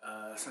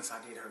since I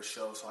did her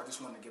show, so I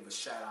just want to give a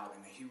shout out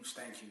and a huge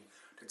thank you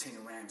to Tina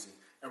Ramsay.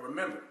 And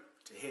remember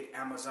to hit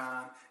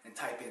Amazon and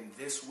type in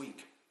 "this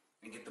week"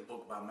 and get the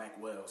book by Mac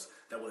Wells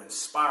that will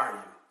inspire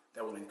you,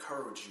 that will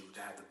encourage you to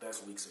have the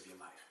best weeks of your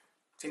life.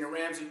 Tina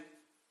Ramsay,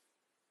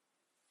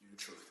 you're the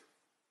truth.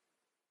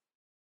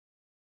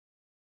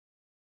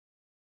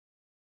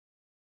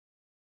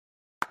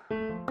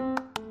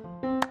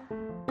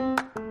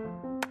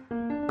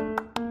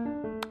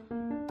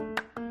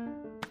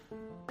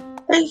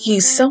 Thank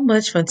you so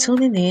much for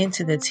tuning in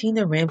to the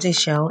Tina Ramsay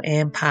Show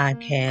and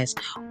podcast.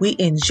 We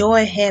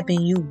enjoy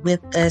having you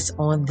with us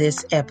on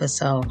this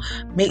episode.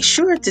 Make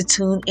sure to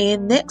tune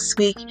in next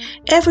week,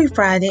 every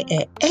Friday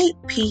at 8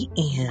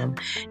 p.m.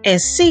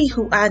 and see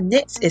who our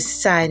next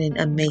exciting,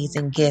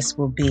 amazing guest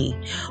will be.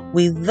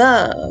 We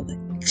love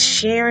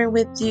sharing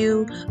with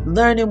you,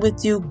 learning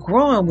with you,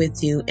 growing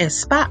with you, and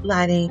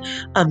spotlighting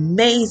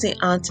amazing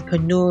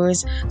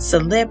entrepreneurs,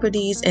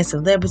 celebrities, and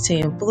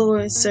celebrity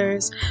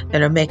influencers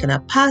that are making a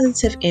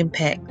positive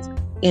impact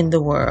in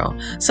the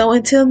world. So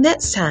until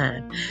next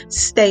time,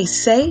 stay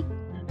safe,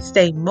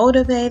 stay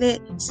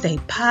motivated, stay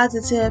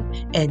positive,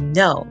 and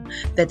know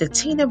that the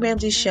Tina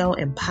Ramsay Show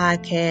and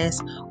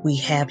podcast, we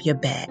have your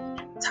back.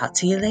 Talk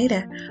to you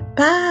later.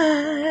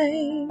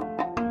 Bye.